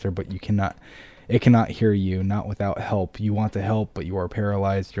to answer, but you cannot. It cannot hear you. Not without help. You want to help, but you are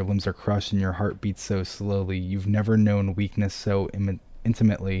paralyzed. Your limbs are crushed, and your heart beats so slowly. You've never known weakness so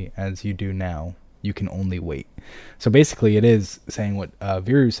intimately as you do now. You can only wait. So basically, it is saying what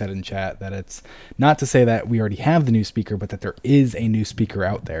Viru said in chat, that it's not to say that we already have the new speaker, but that there is a new speaker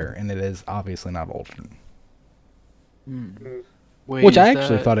out there, and it is obviously not Uldren. Wait, which I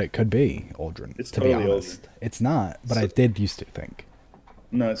actually thought it could be Uldren. It's to totally be honest, Uldren. It's not, but I did used to think.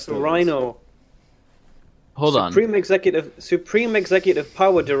 No, it's So Rhino. Hold on. Supreme executive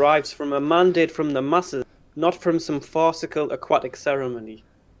power derives from a mandate from the masses, not from some farcical aquatic ceremony.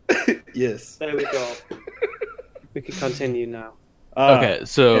 Yes. There we go. We can continue now. Okay,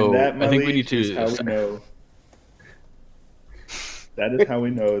 so that, I think we Malik, need to. is how we know. That is how we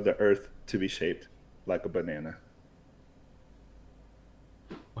know the Earth to be shaped like a banana.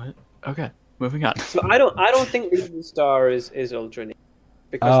 What? Okay, moving on. So I don't think the star is Uldren,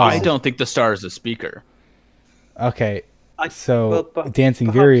 because I don't think the star is a speaker. Okay, but Dancing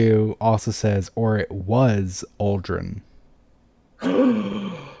perhaps. Viru also says, or it was Uldren.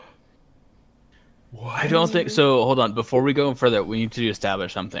 I don't think so. Hold on. Before we go further, we need to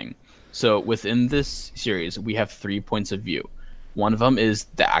establish something. So within this series, we have 3 points of view. One of them is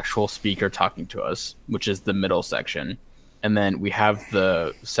the actual speaker talking to us, which is the middle section. And then we have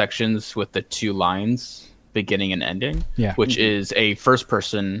the sections with the 2 lines, beginning and ending, which is a first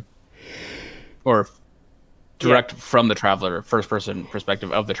person or direct from the Traveler, first person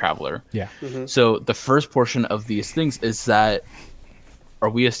perspective of the Traveler. Yeah. So the first portion of these things is that, are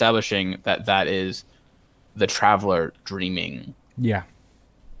we establishing that is the Traveler dreaming? Yeah.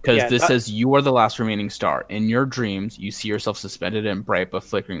 Because this says, you are the last remaining star. In your dreams, you see yourself suspended in bright but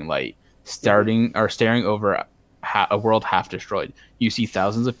flickering light, staring over a world half destroyed. You see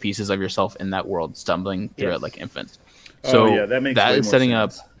thousands of pieces of yourself in that world, stumbling through it like infants. So that makes that way is more setting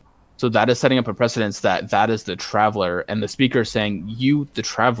sense. up. So that is setting up a precedence that is the Traveler, and the speaker is saying, you, the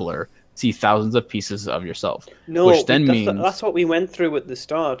Traveler, see thousands of pieces of yourself. No, which then means that's what we went through at the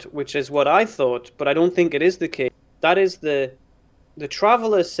start, which is what I thought, but I don't think it is the case. That is the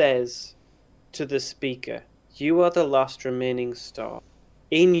Traveler says to the speaker, you are the last remaining star.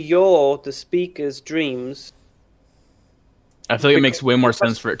 In the speaker's dreams, I feel like it makes way more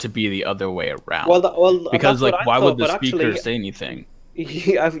sense for it to be the other way around. Because like, why would the speaker actually, say anything?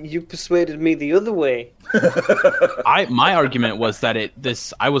 You persuaded me the other way. My argument was that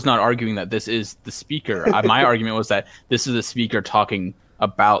I was not arguing that this is the speaker. My argument was that this is the speaker talking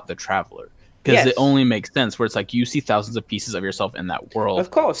about the traveler. Because it only makes sense where it's like you see thousands of pieces of yourself in that world. Of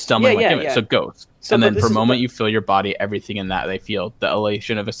course. Stumbling image. So ghosts. And then for a moment you feel your body, everything in that they feel the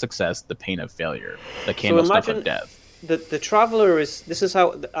elation of a success, the pain of failure, the candle snuff of death. The traveler is. This is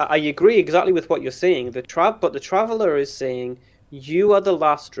how I agree exactly with what you're saying. But the traveler is saying you are the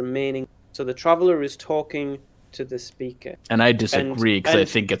last remaining. So the traveler is talking to the speaker. And I disagree because I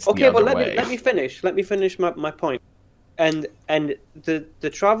think it's the other way. Let me finish. Let me finish my point. And the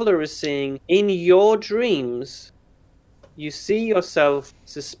traveler is saying, in your dreams, you see yourself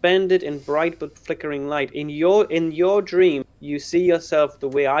suspended in bright but flickering light. In your dream, you see yourself the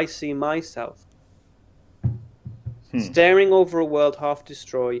way I see myself. Staring over a world half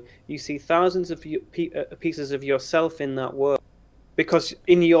destroyed, you see thousands of pieces of yourself in that world. Because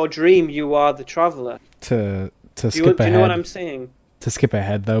in your dream, you are the traveler. To skip ahead. Do you know what I'm saying? To skip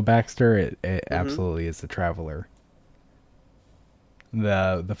ahead, though, Baxter, it absolutely is the traveler.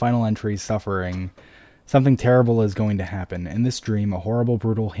 The final entry, suffering. Something terrible is going to happen. In this dream, a horrible,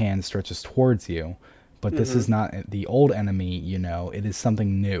 brutal hand stretches towards you. But this is not the old enemy, It is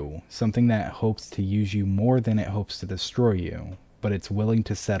something new. Something that hopes to use you more than it hopes to destroy you. But it's willing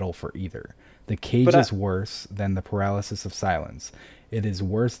to settle for either. The cage is worse than the paralysis of silence. It is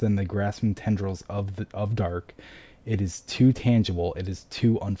worse than the grasping tendrils of dark. It is too tangible. It is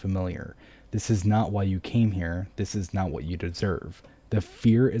too unfamiliar. This is not why you came here. This is not what you deserve. The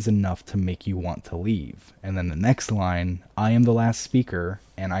fear is enough to make you want to leave. And then the next line, I am the last speaker,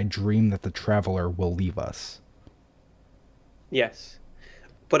 and I dream that the traveler will leave us. Yes.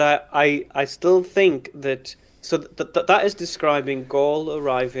 But I still think that... So that is describing Gaul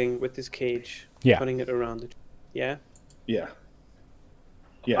arriving with his cage, putting it around it. Yeah? Yeah.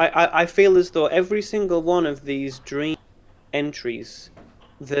 I feel as though every single one of these dream entries,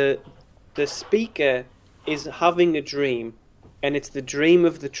 the speaker is having a dream, and it's the dream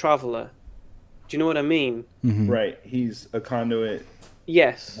of the traveler. Do you know what I mean? Mm-hmm. Right. He's a conduit.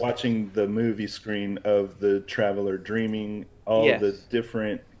 Yes. Watching the movie screen of the traveler dreaming all the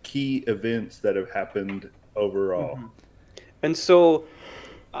different key events that have happened overall. Mm-hmm. And so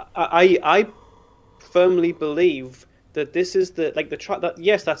I firmly believe that this is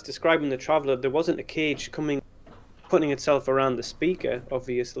that's describing the traveler. There wasn't a cage putting itself around the speaker,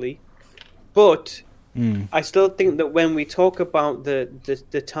 obviously. But I still think that when we talk about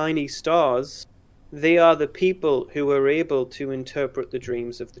the tiny stars, they are the people who are able to interpret the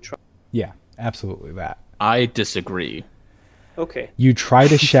dreams of the traveler. Yeah, absolutely that. I disagree. Okay. You try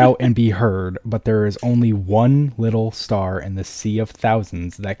to shout and be heard, but there is only one little star in the sea of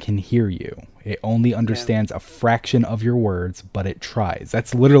thousands that can hear you. It only understands a fraction of your words, but it tries.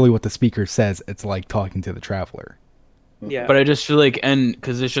 That's literally what the speaker says. It's like talking to the traveler. Yeah. But I just feel like,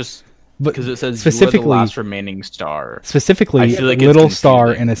 because it says specifically, you are the last remaining star. Specifically, I feel like little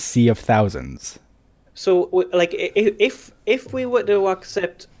star in a sea of thousands. So, like, if we were to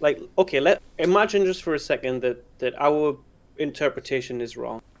accept, like, okay, imagine just for a second that our interpretation is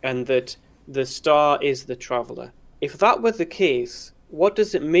wrong and that the star is the traveler. If that were the case, what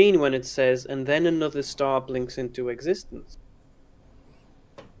does it mean when it says, and then another star blinks into existence?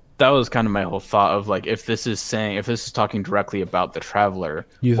 That was kind of my whole thought of, like, if this is talking directly about the traveler,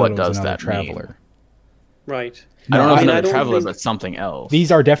 what does that mean? Right. I don't know if another traveler, but something else.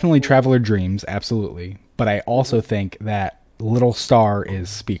 These are definitely traveler dreams, absolutely. But I also think that little star is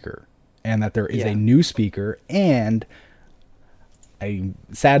speaker, and that there is a new speaker, and I'm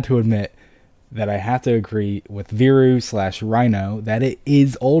sad to admit that I have to agree with Viru/Rhino that it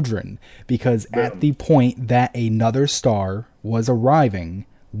is Uldren, because at the point that another star was arriving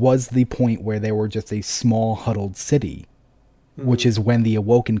was the point where they were just a small huddled city, which is when the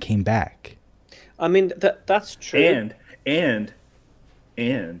Awoken came back. I mean, that's true. And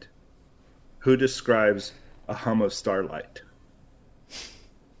who describes a hum of starlight?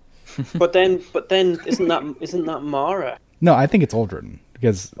 But then isn't that Mara? No, I think it's Uldren,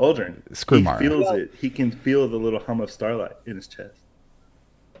 because screw Mara. He feels it. He can feel the little hum of starlight in his chest.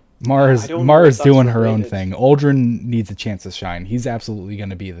 Mara's doing her own thing. Uldren needs a chance to shine. He's absolutely going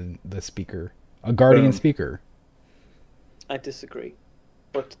to be the speaker, a guardian speaker. I disagree,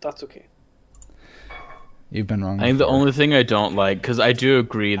 but that's okay. You've been wrong. I think the only thing I don't like, because I do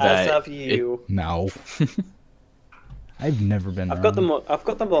agree that... As have you. No. I've never been wrong. I've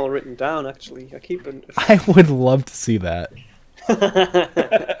got them all written down, actually. I keep them. I would love to see that.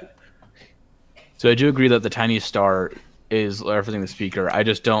 So I do agree that the tiny star is referencing the speaker. I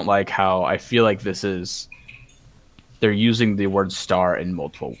just don't like how I feel like they're using the word star in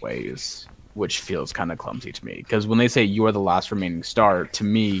multiple ways, which feels kind of clumsy to me. Because when they say you are the last remaining star, to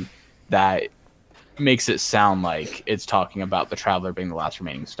me, that makes it sound like it's talking about the traveler being the last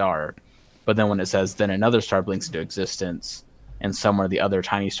remaining star. But then when it says, then another star blinks into existence, and somewhere the other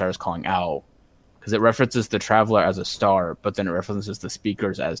tiny star is calling out, because it references the traveler as a star, but then it references the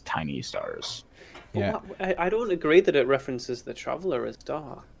speakers as tiny stars. Yeah. Well, I don't agree that it references the traveler as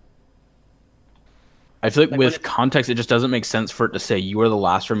star. I feel like with context, it just doesn't make sense for it to say you are the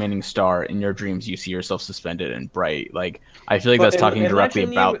last remaining star. In your dreams, you see yourself suspended and bright. Like, I feel like that's talking directly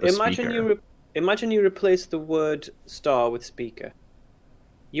about the speaker. Imagine you replace the word star with speaker.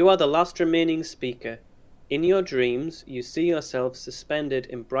 You are the last remaining speaker. In your dreams, you see yourself suspended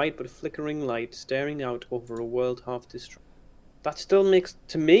in bright but flickering light, staring out over a world half destroyed. That still makes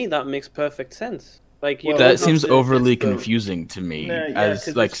perfect sense. Like, that seems overly confusing to me. But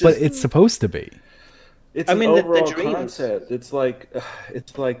it's supposed to be. It's an overall concept. It's like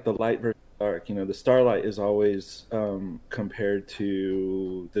the light versus dark. You know, the starlight is always compared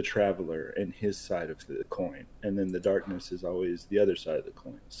to the traveler and his side of the coin, and then the darkness is always the other side of the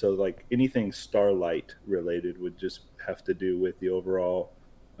coin. So, like, anything starlight related would just have to do with the overall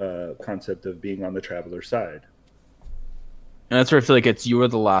concept of being on the traveler side. And that's where I feel like it's you are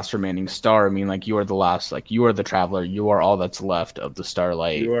the last remaining star. I mean, like, you are the last, like, you are the traveler. You are all that's left of the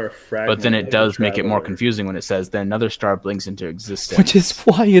starlight. You are a fragment. But then it does make it more confusing when it says, then another star blinks into existence. Which is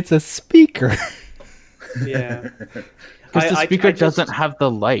why it's a speaker. Yeah. Because the speaker doesn't have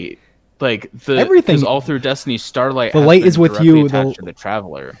the light. Like, everything all through Destiny, starlight. The light is with you. To the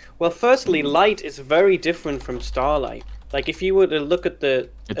traveler. Well, firstly, light is very different from starlight. Like, if you were to look at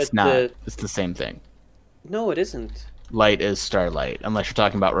it's not. It's the same thing. No, it isn't. Light is starlight. Unless you're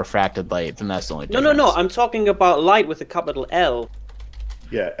talking about refracted light, then that's the only difference. No. I'm talking about light with a capital L.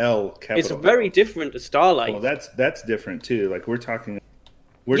 Yeah, L capital. It's very different to starlight. Well, that's different too. Like we're talking.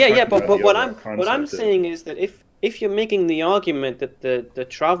 But what I'm saying is that if you're making the argument that the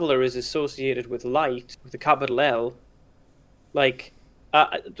traveler is associated with light with a capital L, like,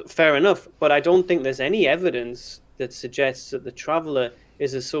 fair enough. But I don't think there's any evidence that suggests that the traveler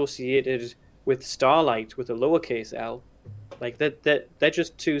is associated with starlight with a lowercase l. Like, that they're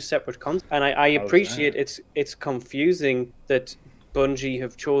just two separate concepts. And I appreciate it's confusing that Bungie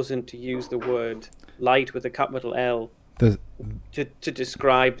have chosen to use the word light with a capital L to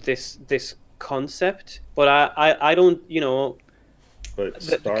describe this concept. But I don't, you know. But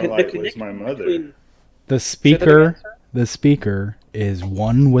starlight was my mother. The speaker is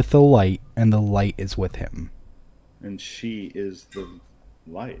one with the light, and the light is with him. And she is the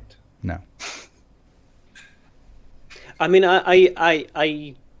light. No. I mean, I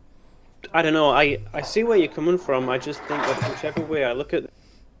don't know. I see where you're coming from. I just think that whichever way I look at it,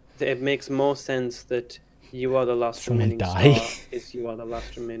 it makes more sense that you are the last remaining star is you are the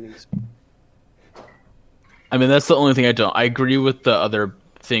last remaining star. I mean, that's the only thing I don't. I agree with the other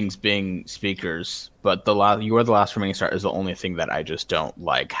things being speakers, but you are the last remaining star is the only thing that I just don't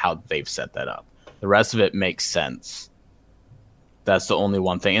like how they've set that up. The rest of it makes sense. That's the only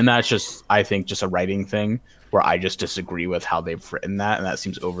one thing. And that's just, I think, just a writing thing where I just disagree with how they've written that, and that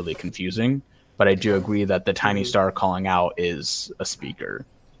seems overly confusing. But I do agree that the tiny star calling out is a speaker.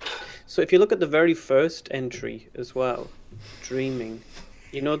 So if you look at the very first entry as well, dreaming,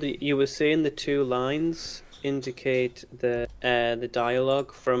 you know, you were saying the two lines indicate the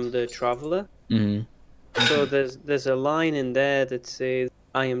dialogue from the traveler. Mm-hmm. So there's a line in there that says,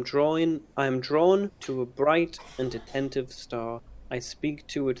 I am drawn to a bright and attentive star. I speak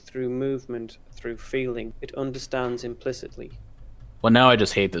to it through movement, through feeling. It understands implicitly. Well, now I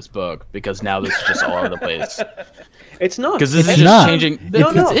just hate this book because now this is just all over the place. It's not. Because this is just not. Changing.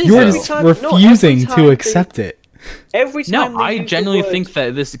 You're refusing to accept it. Every time. No, I genuinely think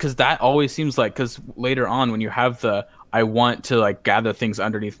that this, because that always seems like, because later on when you have I want to, like, gather things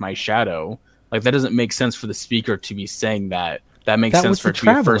underneath my shadow, like, that doesn't make sense for the speaker to be saying that. That makes sense for it to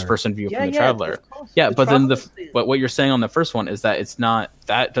be a first-person view from the traveler. Yeah, but then but what you're saying on the first one is that it's not.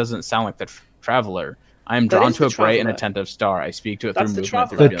 That doesn't sound like the traveler. I am drawn to a bright and attentive star. I speak to it through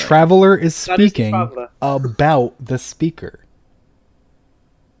movement. The traveler is speaking about the speaker.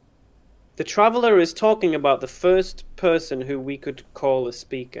 The traveler is talking about the first person who we could call a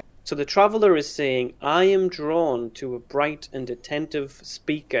speaker. So the traveler is saying, I am drawn to a bright and attentive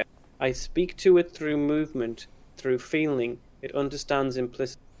speaker. I speak to it through movement, through feeling. It understands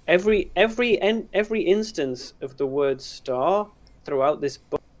implicitly. Every instance of the word star throughout this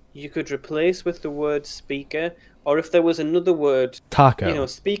book, you could replace with the word speaker, or if there was another word, taco. You know,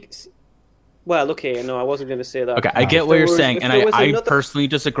 speak. Well, okay, no, I wasn't going to say that. Okay, I get what you're saying, and I personally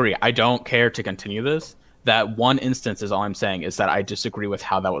disagree. I don't care to continue this. That one instance is all I'm saying, is that I disagree with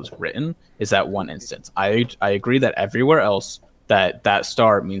how that was written, is that one instance. I agree that everywhere else that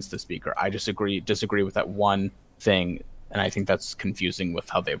star means the speaker. I disagree with that one thing, and I think that's confusing with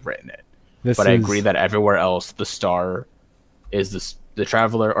how they've written it. I agree that everywhere else the star is the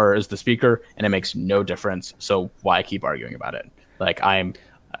traveler or is the speaker, and it makes no difference. So why keep arguing about it? Like I'm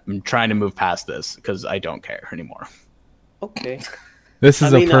trying to move past this because I don't care anymore. Okay. This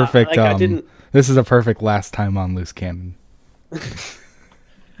is perfect. This is a perfect last time on Loose Cannon.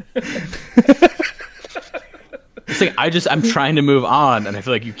 It's like I'm trying to move on, and I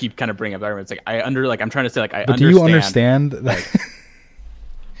feel like you keep kind of bringing up arguments. Like I'm trying to say like I but understand. Do you understand that?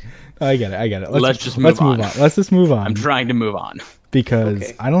 I get it. Let's just move on. Let's just move on. I'm trying to move on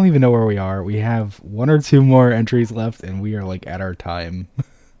because I don't even know where we are. We have one or two more entries left, and we are like at our time.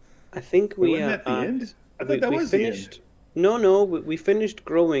 I think we are at the end. I thought that was finished. No, we finished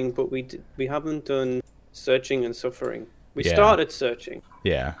growing, but we haven't done searching and suffering. We started searching.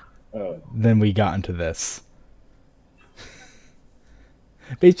 Yeah. Then we got into this.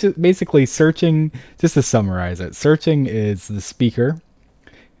 Basically, searching, just to summarize it, searching is the speaker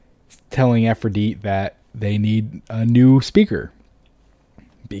telling Aphrodite that they need a new speaker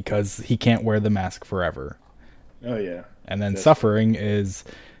because he can't wear the mask forever. Oh, yeah. And then suffering is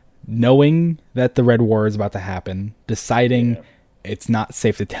knowing that the Red War is about to happen, deciding it's not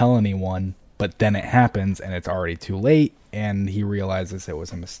safe to tell anyone, but then it happens and it's already too late, and he realizes it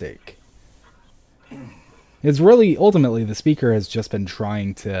was a mistake. It's really, ultimately, the speaker has just been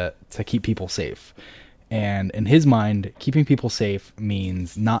trying to keep people safe. And in his mind, keeping people safe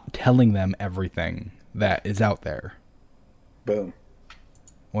means not telling them everything that is out there. Boom.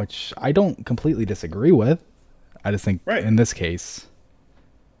 Which I don't completely disagree with. I just think in this case,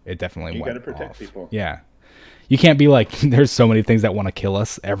 it definitely went off. You got to protect people. Yeah. You can't be like, there's so many things that want to kill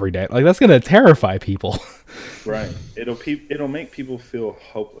us every day. Like, that's going to terrify people. Right. It'll make people feel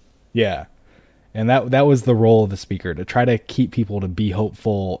hopeless. Yeah. And that was the role of the speaker, to try to keep people to be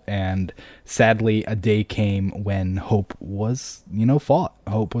hopeful. And sadly, a day came when hope was, fought.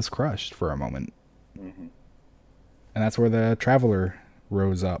 Hope was crushed for a moment. Mm-hmm. And that's where the traveler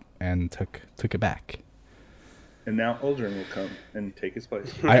rose up and took it back. And now Uldren will come and take his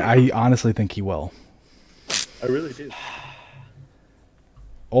place. I honestly think he will. I really do.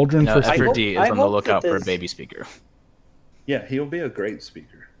 Uldren for Aphrodite is on the lookout for a baby speaker. Yeah, he'll be a great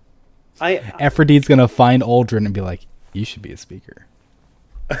speaker. Aphrodite's gonna find Uldren and be like, "You should be a speaker."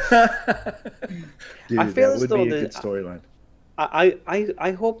 Dude, I feel that as would though be a good storyline.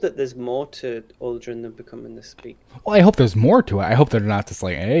 I hope that there's more to Uldren than becoming the speaker. Well, I hope there's more to it. I hope they're not just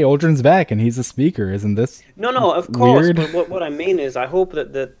like, "Hey, Uldren's back and he's a speaker." Isn't this? No, of course. Weird? But what I mean is, I hope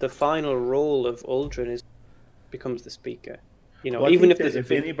that the final role of Uldren becomes the speaker. Well, even if there's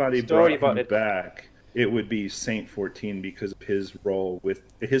a anybody story brought him back, it would be Saint 14 because of his role with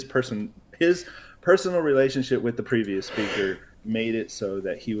his personal relationship with the previous speaker made it so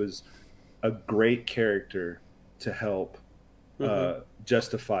that he was a great character to help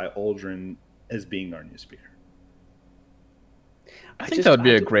justify Uldren as being our new speaker. I think that would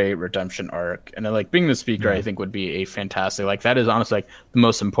be a great redemption arc, and like being the speaker, I think would be a fantastic. Like that is honestly like the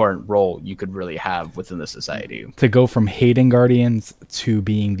most important role you could really have within the society. To go from hating Guardians to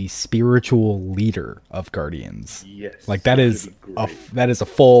being the spiritual leader of Guardians. Yes, like that is a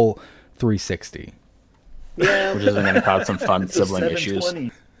full 360. Yeah, which isn't going to cause some fun sibling issues.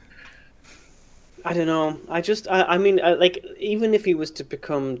 I don't know. I mean, like even if he was to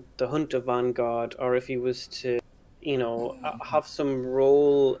become the Hunter Vanguard, or if he was to, have some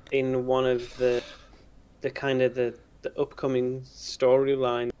role in one of the kind of the upcoming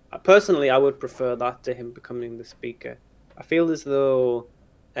storyline. Personally, I would prefer that to him becoming the speaker. I feel as though,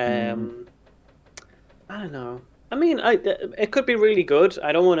 I don't know. I mean, it could be really good.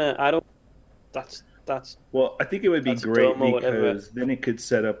 That's. Well, I think it would be great because then it could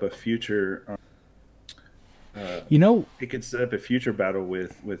set up a future. It could set up a future battle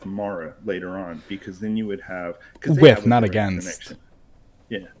with Mara later on, because then you would have not against. Connection.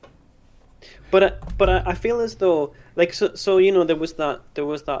 Yeah. But I feel as though like so there was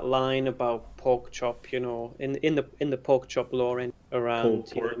that line about pork chop, in the pork chop lore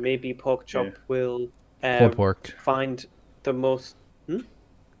around maybe pork chop will find the most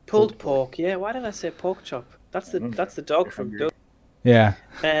pulled pork. Yeah, why did I say pork chop? That's the dog from Doug. Yeah.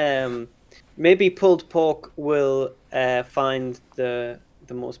 Maybe pulled pork will find the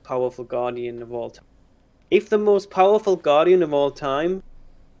most powerful guardian of all time. If the most powerful guardian of all time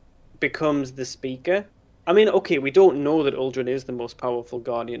becomes the speaker, I mean, okay, we don't know that Uldren is the most powerful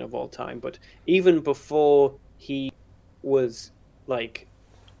Guardian of all time, but even before he was like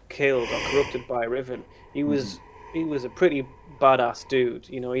killed or corrupted by Riven, he was a pretty badass dude.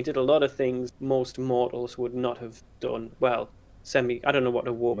 You know, he did a lot of things most mortals would not have done. Well, I don't know what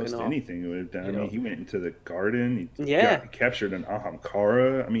Awoken are. Anything he would have done. I mean, he went into the garden. He captured an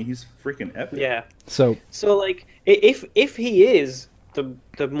Ahamkara. I mean, he's freaking epic. Yeah. So like, if he is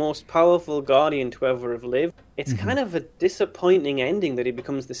the most powerful Guardian to ever have lived, it's kind of a disappointing ending that he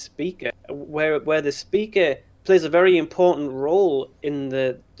becomes the Speaker, where the Speaker plays a very important role in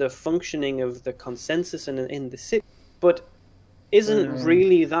the functioning of the consensus and in the city, but isn't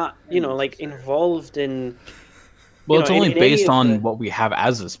really that, like, involved in... Well, it's only based on what we have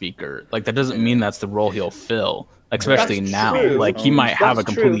as a Speaker. Like, that doesn't mean that's the role he'll fill, like, especially now. True. Like, he might have a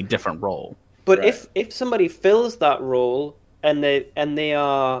completely different role. But if somebody fills that role and they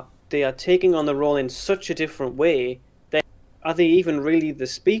are taking on the role in such a different way, then are they even really the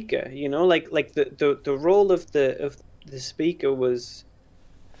Speaker? You know, like the role of the Speaker was...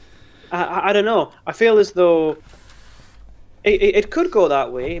 I don't know. I feel as though it could go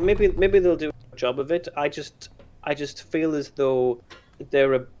that way. Maybe they'll do a job of it. I just feel as though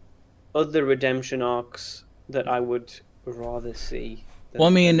there are other redemption arcs that I would rather see. Well,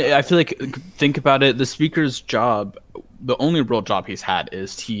 I mean, I feel like, think about it, the Speaker's job, the only real job he's had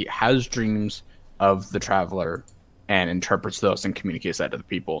is he has dreams of the Traveler and interprets those and communicates that to the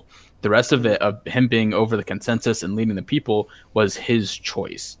people. The rest of it, of him being over the consensus and leading the people, was his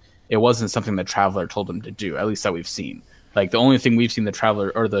choice. It wasn't something the Traveler told him to do, at least that we've seen. Like, the only thing we've seen the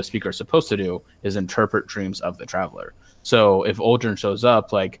Traveler or the Speaker supposed to do is interpret dreams of the Traveler. So if Uldren shows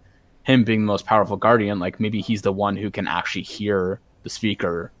up, like, him being the most powerful Guardian, like, maybe he's the one who can actually hear the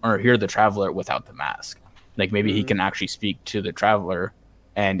Speaker or hear the Traveler without the mask. Like, maybe he can actually speak to the Traveler,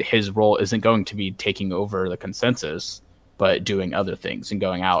 and his role isn't going to be taking over the consensus, but doing other things and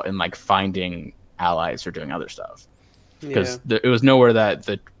going out and, like, finding allies or doing other stuff. Because it was nowhere that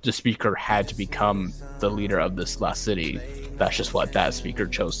the Speaker had to become the leader of this last city. That's just what that Speaker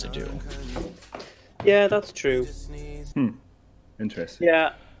chose to do. Yeah, that's true. Interesting.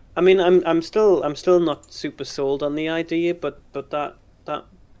 Yeah, I mean, I'm still not super sold on the idea, but that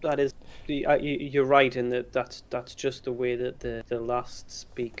is you're right in that's just the way that the last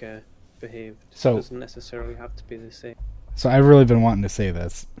Speaker behaved. So it doesn't necessarily have to be the same. So I've really been wanting to say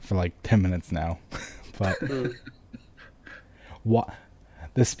this for like 10 minutes now, but. What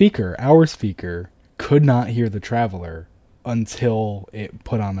the Speaker, our Speaker, could not hear the Traveler until it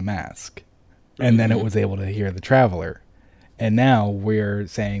put on the mask, and then it was able to hear the Traveler. And now we're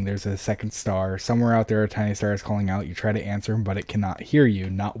saying there's a second star somewhere out there. A tiny star is calling out. You try to answer him, but it cannot hear you.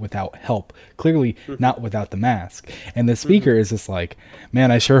 Not without help. Clearly, not without the mask. And the Speaker is just like, man,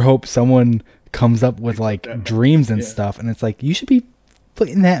 I sure hope someone comes up with like dreams and stuff. And it's like, you should be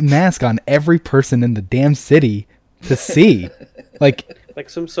putting that mask on every person in the damn city to see. Like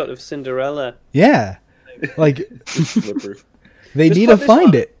some sort of Cinderella. Yeah. Like they need to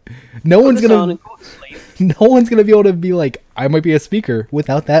find it. No one's gonna be able to be like, I might be a Speaker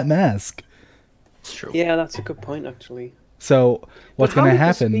without that mask. It's true. Yeah, that's a good point actually. So what's gonna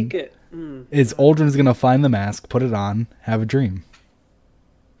happen is Uldren's gonna find the mask, put it on, have a dream.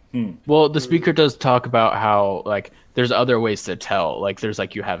 Well, the Speaker does talk about how, like, there's other ways to tell. Like, there's,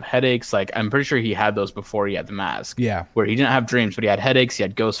 like, you have headaches. Like, I'm pretty sure he had those before he had the mask. Yeah. Where he didn't have dreams, but he had headaches. He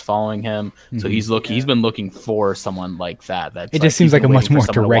had ghosts following him. So he's been looking for someone like that. That's, it just seems like a much more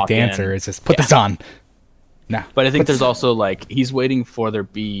direct answer. It's just, put this on. Nah. But I think there's also, like, he's waiting for there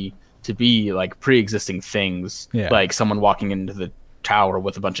to be, like, pre-existing things. Yeah. Like, someone walking into the tower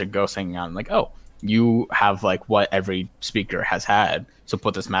with a bunch of ghosts hanging on. Like, oh, you have, like, what every Speaker has had. So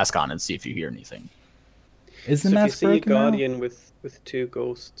put this mask on and see if you hear anything. Is the mask broken now? If you see a Guardian with two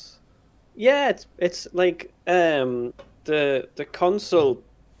ghosts, yeah, it's like the console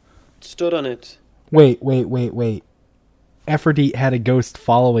stood on it. Wait. Aphrodite had a ghost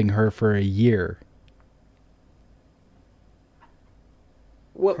following her for a year.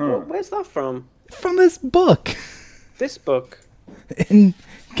 Where's that from? From this book. This book. In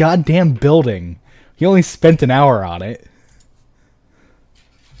goddamn building. He only spent an hour on it.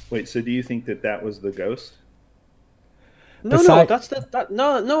 Wait, so do you think that was the ghost? No,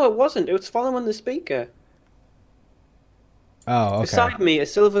 no, it wasn't. It was following the Speaker. Oh, okay. Beside me, a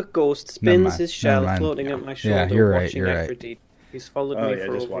silver ghost spins his shell, floating at my shoulder. Yeah, you're right. Watching Aphrodite. He's followed me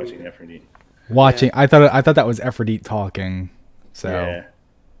for just watching Aphrodite. Watching. Yeah. I thought that was Aphrodite talking. So,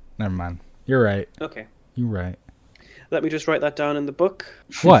 never mind. You're right. Okay. You're right. Let me just write that down in the book.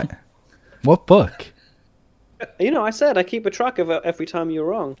 What? What book? You know, I said I keep a track of it every time you're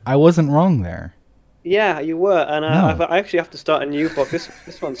wrong. I wasn't wrong there. Yeah, you were, and No. I actually have to start a new book. This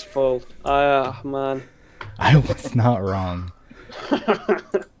one's full. Man. I was not wrong.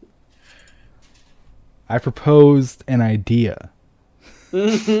 I proposed an idea.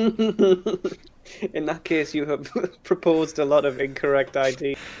 In that case, you have proposed a lot of incorrect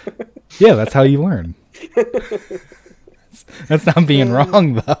ideas. Yeah, that's how you learn. That's not being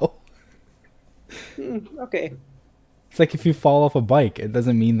wrong, though. Okay. It's like if you fall off a bike, it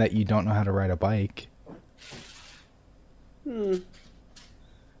doesn't mean that you don't know how to ride a bike.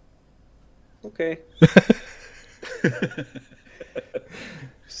 Okay.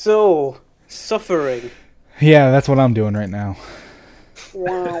 So, suffering. Yeah, that's what I'm doing right now.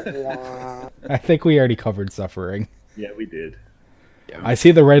 Wah, wah. I think we already covered suffering. Yeah, we did. I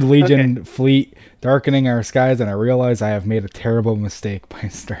see the Red Legion fleet darkening our skies, and I realize I have made a terrible mistake by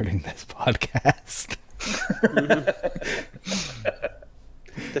starting this podcast.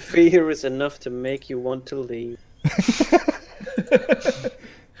 The fear is enough to make you want to leave.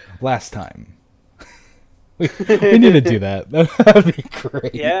 Last time. We need to do that. That would be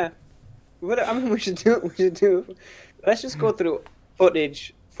great. Yeah. I mean, we should do. Let's just go through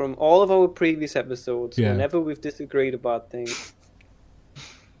footage from all of our previous episodes whenever we've disagreed about things.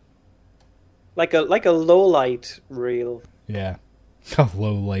 Like a low light reel. Yeah. A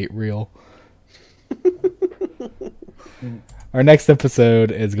low light reel. Our next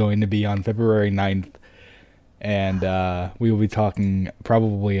episode is going to be on February 9th. And we will be talking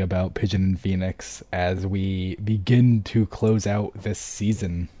probably about Pigeon and Phoenix as we begin to close out this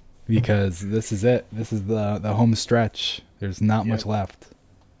season. Because this is it. This is the home stretch. There's not much left.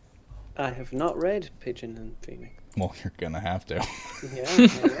 I have not read Pigeon and Phoenix. Well, you're going to have to.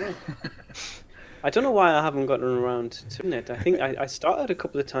 Yeah. I don't know why I haven't gotten around to it. I think I started a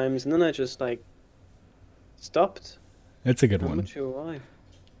couple of times and then I just stopped. It's a good I'm one. not sure why.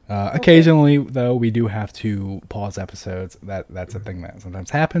 Occasionally, though, we do have to pause episodes. That's a thing that sometimes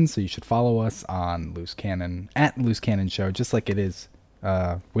happens. So you should follow us on Loose Cannon at Loose Cannon Show, just like it is.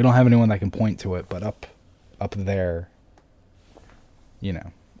 We don't have anyone that can point to it, but up there,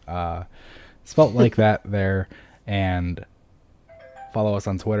 spelt like that there, and follow us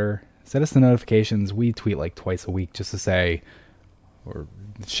on Twitter. Set us the notifications. We tweet like twice a week just to say, "We're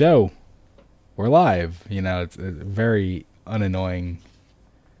the show, we're live." It's very unannoying.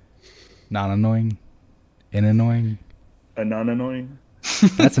 Non-annoying? In-annoying? A non-annoying?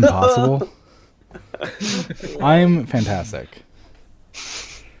 That's impossible. I'm fantastic.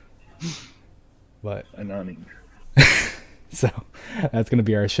 But annoying. So, that's going to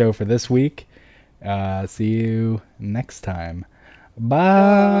be our show for this week. See you next time.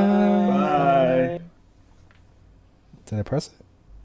 Bye. Bye. Did I press it?